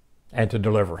and to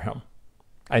deliver him.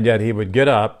 And yet he would get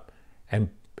up and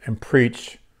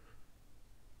preach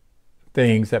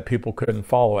things that people couldn't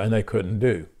follow and they couldn't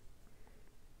do.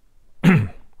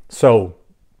 So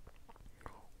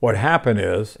what happened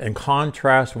is, in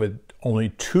contrast with only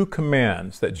 2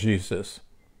 commands that Jesus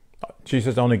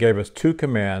only gave us 2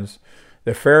 commands,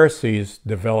 the Pharisees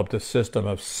developed a system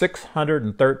of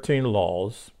 613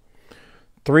 laws,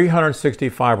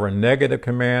 365 were negative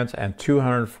commands, and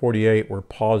 248 were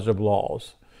positive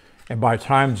laws. And by the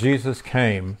time Jesus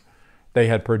came, they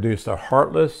had produced a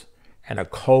heartless and a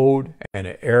cold and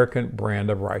an arrogant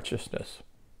brand of righteousness.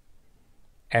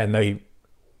 And they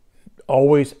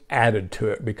always added to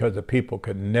it because the people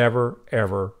could never,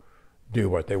 ever do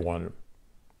what they wanted.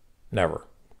 Never.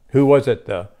 Who was it?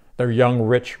 Their young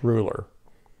rich ruler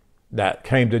that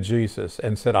came to Jesus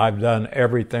and said, I've done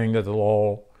everything that the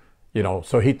law,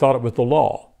 so he thought it was the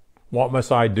law. What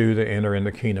must I do to enter in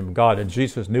the kingdom of God? And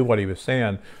Jesus knew what he was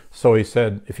saying. So he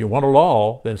said, if you want a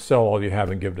law, then sell all you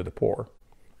have and give to the poor.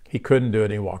 He couldn't do it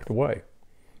and he walked away.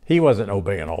 He wasn't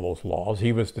obeying all those laws.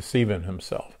 He was deceiving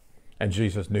himself. And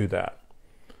Jesus knew that.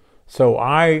 So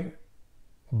I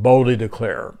boldly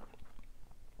declare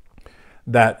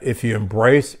that if you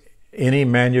embrace any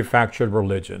manufactured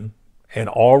religion, and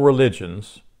all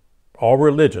religions,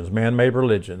 man-made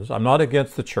religions, I'm not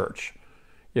against the church,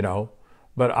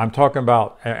 but I'm talking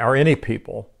about, or any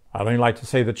people. I don't even like to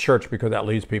say the church because that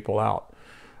leaves people out.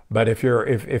 But if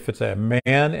it's a man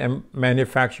and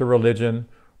manufactured religion,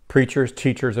 preachers,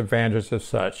 teachers, evangelists as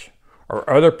such, or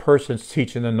other persons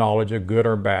teaching the knowledge of good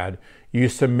or bad, you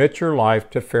submit your life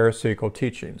to Pharisaical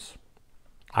teachings.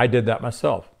 I did that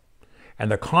myself. And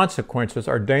the consequences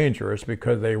are dangerous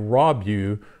because they rob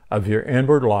you of your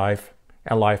inward life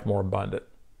and life more abundant.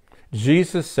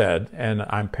 Jesus said, and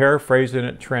I'm paraphrasing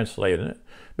it, translating it,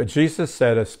 but Jesus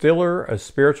said, a stiller of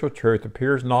spiritual truth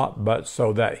appears not but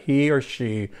so that he or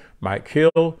she might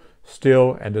kill,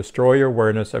 steal, and destroy your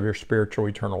awareness of your spiritual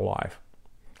eternal life.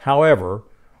 However,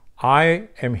 I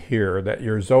am here that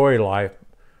your Zoe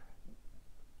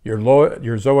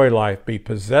life be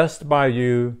possessed by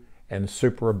you in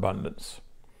superabundance.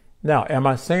 Now, am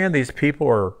I saying these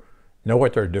people know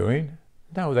what they're doing?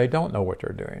 No, they don't know what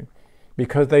they're doing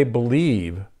because they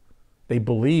believe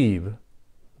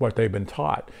what they've been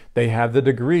taught. They have the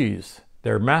degrees,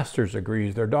 their master's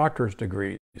degrees, their doctor's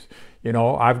degrees.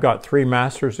 I've got 3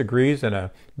 master's degrees and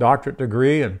a doctorate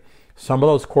degree, and some of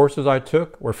those courses I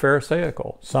took were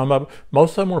Pharisaical.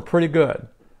 Most of them were pretty good,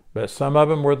 but some of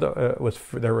them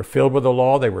they were filled with the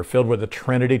law. They were filled with the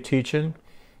Trinity teaching,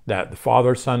 that the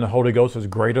Father, Son, and the Holy Ghost is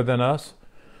greater than us.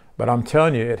 But I'm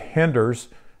telling you, it hinders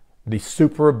the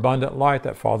superabundant light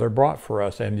that Father brought for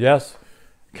us. And yes,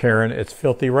 Karen, it's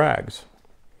filthy rags.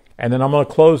 And then I'm going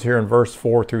to close here in verse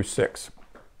 4 through 6.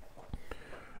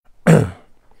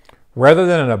 Rather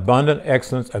than an abundant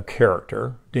excellence of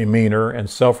character, demeanor, and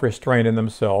self-restraint in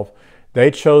themselves, they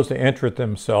chose to interest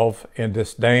themselves in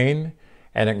disdain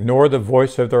and ignore the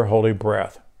voice of their holy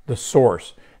breath, the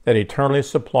source that eternally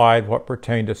supplied what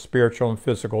pertained to spiritual and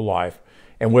physical life,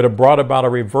 and would have brought about a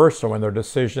reversal in their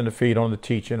decision to feed on the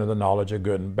teaching of the knowledge of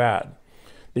good and bad.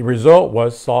 The result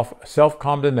was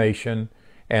self-condemnation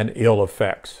and ill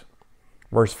effects.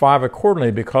 Verse 5,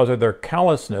 accordingly, because of their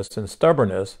callousness and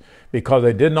stubbornness, because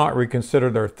they did not reconsider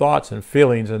their thoughts and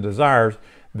feelings and desires,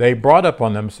 they brought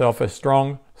upon themselves a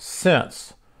strong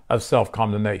sense of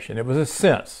self-condemnation. It was a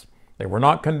sense. They were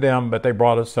not condemned, but they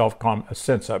brought a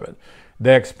sense of it.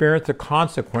 They experienced the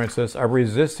consequences of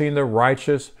resisting the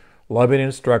righteous, loving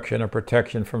instruction and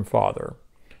protection from Father.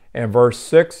 And verse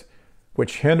 6,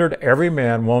 which hindered every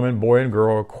man, woman, boy, and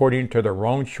girl according to their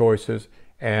own choices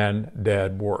and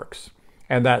dead works.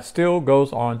 And that still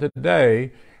goes on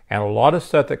today, and a lot of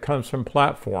stuff that comes from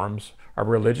platforms of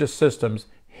religious systems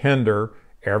hinder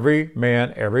every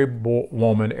man, every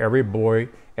woman, every boy,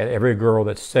 and every girl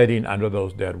that's sitting under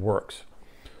those dead works.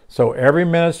 So every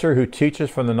minister who teaches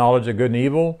from the knowledge of good and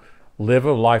evil live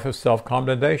a life of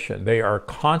self-condemnation. They are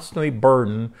constantly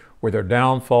burdened with their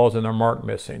downfalls and their mark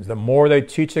missings. The more they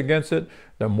teach against it,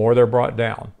 the more they're brought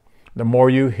down. The more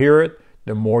you hear it,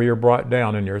 the more you're brought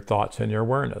down in your thoughts and your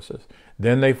awarenesses.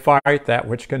 Then they fight that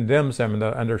which condemns them, and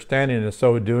the understanding, and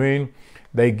so doing,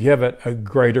 they give it a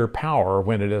greater power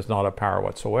when it is not a power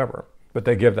whatsoever. But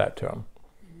they give that to them.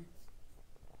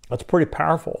 That's pretty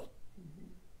powerful.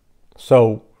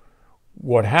 So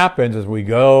what happens is we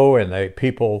go and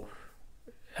people,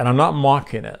 and I'm not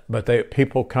mocking it, but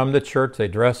people come to church, they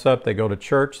dress up, they go to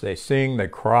church, they sing, they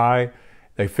cry,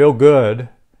 they feel good,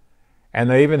 and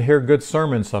they even hear good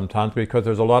sermons sometimes, because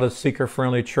there's a lot of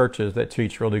seeker-friendly churches that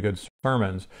teach really good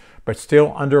sermons. But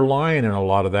still underlying in a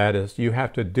lot of that is you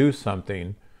have to do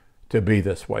something to be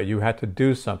this way. You have to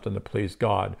do something to please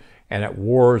God, and it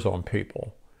wars on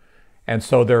people. And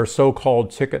so their so-called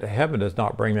ticket to heaven does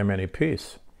not bring them any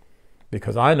peace.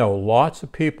 Because I know lots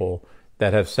of people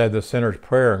that have said the sinner's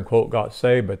prayer and quote, got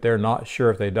saved, but they're not sure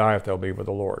if they die if they'll be with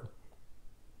the Lord.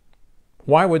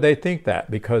 Why would they think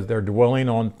that? Because they're dwelling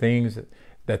on things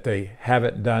that they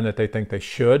haven't done that they think they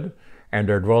should, and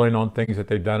they're dwelling on things that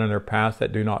they've done in their past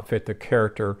that do not fit the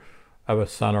character of a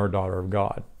son or daughter of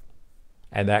God.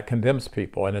 And that condemns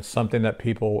people, and it's something that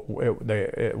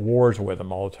it wars with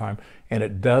them all the time, and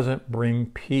it doesn't bring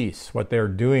peace. What they're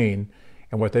doing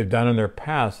and what they've done in their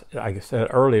past, like I said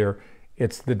earlier,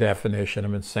 it's the definition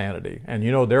of insanity. And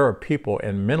you know, there are people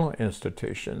in mental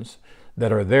institutions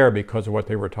that are there because of what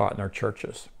they were taught in their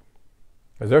churches.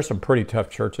 Because there's some pretty tough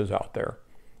churches out there.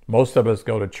 Most of us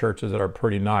go to churches that are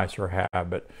pretty nice or have,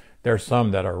 but there's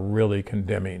some that are really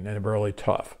condemning and really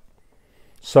tough.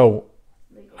 So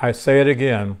I say it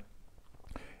again,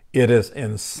 it is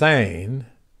insane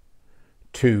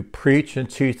to preach and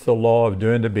teach the law of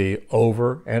doing to be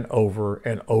over and over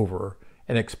and over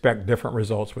and expect different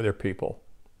results with your people.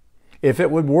 If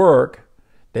it would work,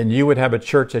 then you would have a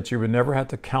church that you would never have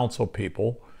to counsel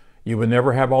people. You would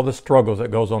never have all the struggles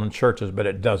that goes on in churches, but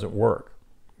it doesn't work.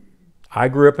 I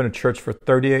grew up in a church for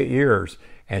 38 years,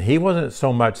 and he wasn't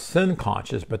so much sin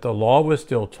conscious, but the law was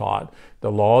still taught, the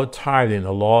law of tithing,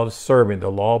 the law of serving, the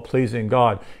law of pleasing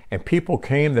God. And people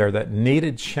came there that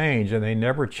needed change, and they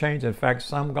never changed. In fact,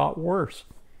 some got worse.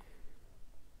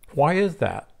 Why is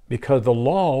that? Because the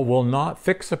law will not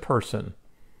fix a person.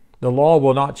 The law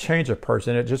will not change a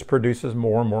person. It just produces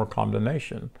more and more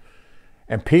condemnation.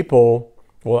 And people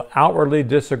will outwardly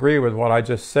disagree with what I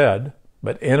just said,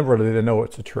 but inwardly they know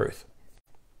it's the truth.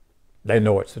 They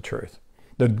know it's the truth.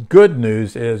 The good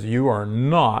news is you are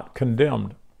not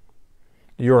condemned.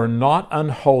 You are not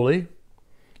unholy.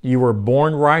 You were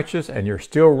born righteous, and you're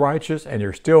still righteous, and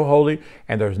you're still holy,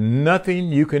 and there's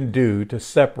nothing you can do to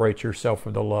separate yourself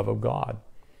from the love of God.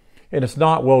 And it's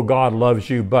not, well, God loves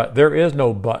you, but there is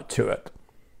no but to it.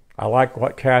 I like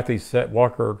what Kathy said,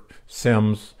 Walker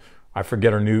Sims, I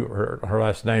forget her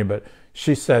last name, but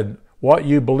she said, what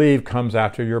you believe comes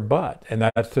after your but, and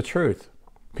that's the truth.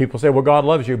 People say, well, God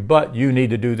loves you, but you need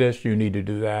to do this, you need to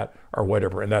do that, or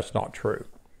whatever, and that's not true.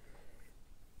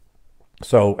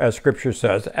 So, as Scripture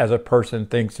says, as a person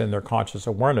thinks in their conscious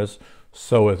awareness,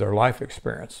 so is their life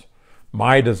experience.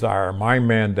 My desire, my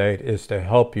mandate is to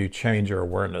help you change your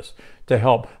awareness, to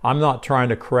help. I'm not trying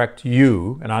to correct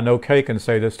you, and I know Kay can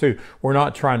say this too. We're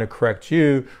not trying to correct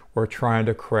you, we're trying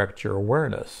to correct your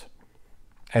awareness.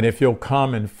 And if you'll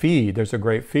come and feed, there's a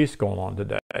great feast going on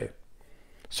today.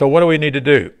 So what do we need to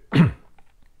do?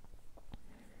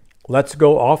 Let's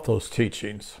go off those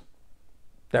teachings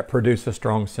that produce a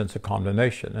strong sense of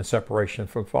condemnation and separation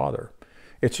from Father.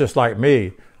 It's just like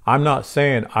me. I'm not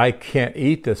saying I can't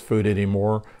eat this food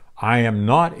anymore. I am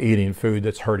not eating food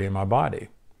that's hurting my body.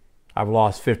 I've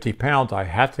lost 50 pounds. I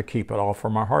have to keep it all for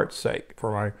my heart's sake,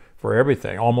 for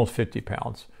everything, almost 50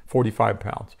 pounds, 45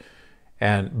 pounds.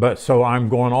 But so I'm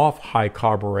going off high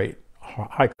carbohydrate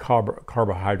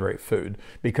food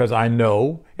because I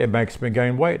know it makes me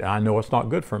gain weight. And I know it's not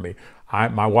good for me.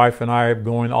 My wife and I are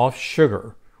going off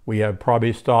sugar. We have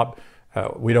probably stopped.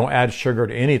 We don't add sugar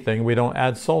to anything. We don't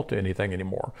add salt to anything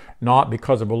anymore. Not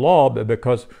because of a law, but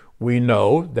because we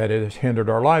know that it has hindered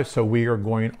our lives. So we are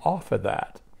going off of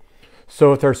that.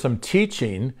 So if there's some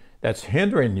teaching that's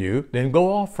hindering you, then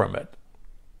go off from it.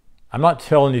 I'm not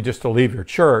telling you just to leave your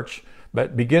church,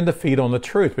 but begin to feed on the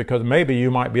truth, because maybe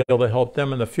you might be able to help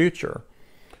them in the future.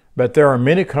 But there are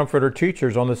many comforter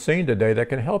teachers on the scene today that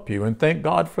can help you. And thank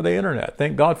God for the internet.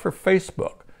 Thank God for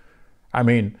Facebook. I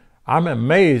mean, I'm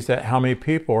amazed at how many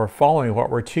people are following what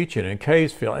we're teaching in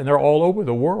Kaysville, and they're all over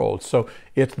the world. So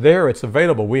it's there, it's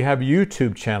available. We have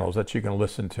YouTube channels that you can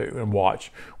listen to and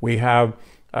watch. We have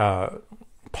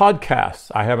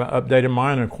podcasts. I haven't updated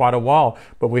mine in quite a while,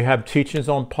 but we have teachings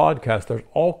on podcasts. There's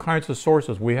all kinds of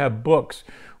sources. We have books.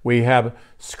 We have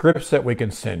scripts that we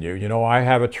can send you. You know, I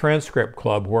have a transcript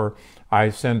club where I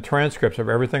send transcripts of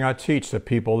everything I teach to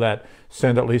people that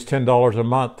send at least $10 a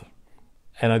month,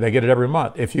 and they get it every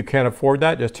month. If you can't afford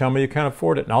that, just tell me you can't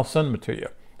afford it, and I'll send them to you.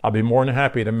 I'll be more than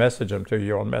happy to message them to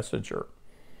you on Messenger.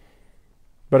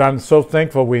 But I'm so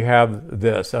thankful we have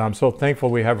this, and I'm so thankful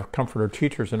we have comforter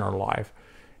teachers in our life,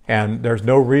 and there's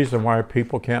no reason why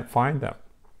people can't find them.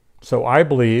 So I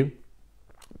believe,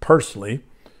 personally,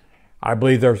 I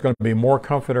believe there's going to be more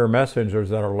comforter messengers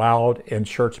that are allowed in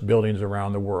church buildings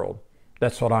around the world.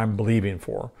 That's what I'm believing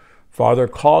for. Father,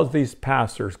 cause these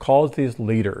pastors, cause these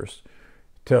leaders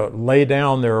to lay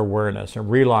down their awareness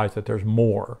and realize that there's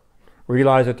more.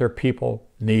 Realize that their people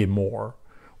need more.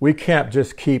 We can't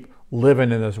just keep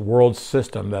living in this world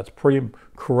system that's pretty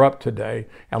corrupt today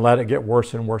and let it get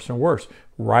worse and worse and worse.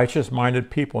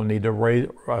 Righteous-minded people need to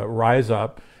rise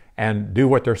up and do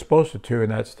what they're supposed to do,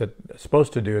 and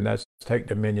that's take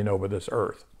dominion over this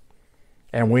earth.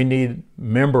 And we need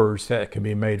members that can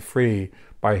be made free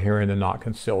by hearing the not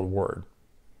concealed word.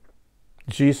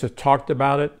 Jesus talked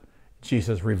about it.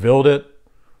 Jesus revealed it.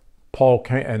 Paul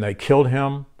came, and they killed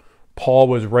him. Paul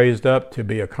was raised up to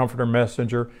be a comforter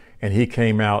messenger, and he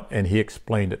came out and he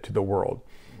explained it to the world.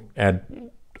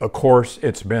 And of course,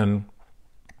 it's been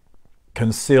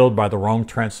concealed by the wrong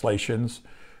translations,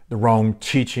 the wrong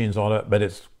teachings on it, but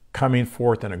it's coming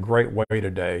forth in a great way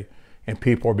today, and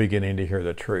people are beginning to hear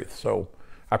the truth. So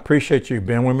I appreciate you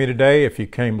being with me today. If you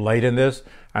came late in this,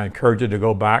 I encourage you to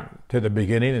go back to the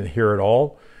beginning and hear it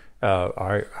all.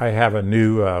 I have a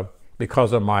new,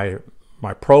 because of my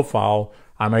profile,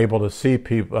 I'm able to see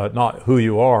people, not who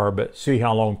you are, but see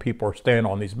how long people are staying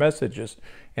on these messages.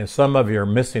 And some of you are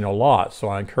missing a lot. So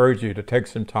I encourage you to take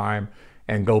some time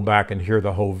and go back and hear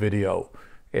the whole video.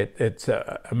 It's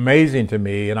amazing to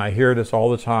me, and I hear this all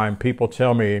the time. People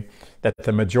tell me that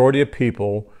the majority of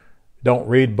people don't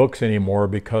read books anymore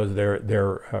because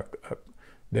they're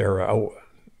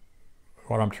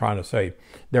what I'm trying to say,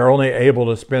 they're only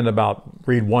able to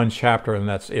read one chapter, and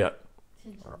that's it.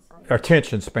 Our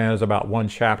attention span is about one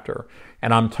chapter.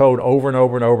 And I'm told over and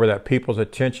over and over that people's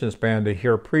attention span to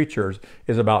hear preachers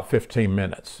is about 15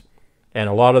 minutes. And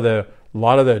a lot of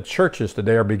the churches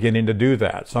today are beginning to do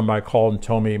that. Somebody called and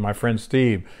told me, my friend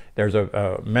Steve, there's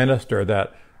a minister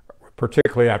that,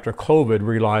 particularly after COVID,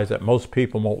 realized that most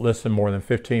people won't listen more than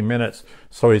 15 minutes,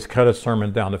 so he's cut his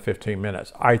sermon down to 15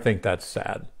 minutes. I think that's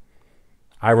sad.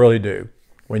 I really do.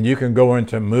 When you can go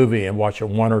into a movie and watch a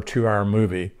 1 or 2 hour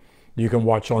movie, you can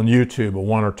watch on YouTube a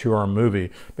 1 or 2 hour movie,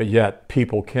 but yet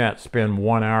people can't spend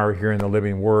 1 hour hearing the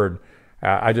living word.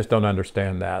 I just don't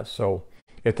understand that. So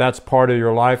if that's part of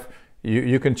your life,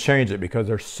 you can change it, because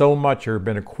there's so much you've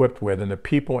been equipped with, and the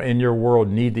people in your world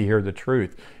need to hear the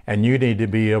truth, and you need to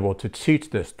be able to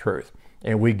teach this truth.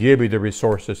 And we give you the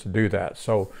resources to do that.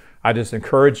 So I just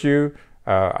encourage you.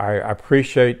 I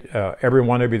appreciate every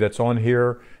one of you that's on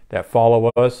here that follow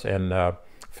us, and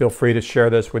feel free to share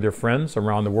this with your friends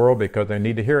around the world, because they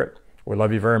need to hear it. We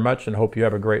love you very much and hope you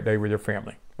have a great day with your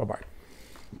family.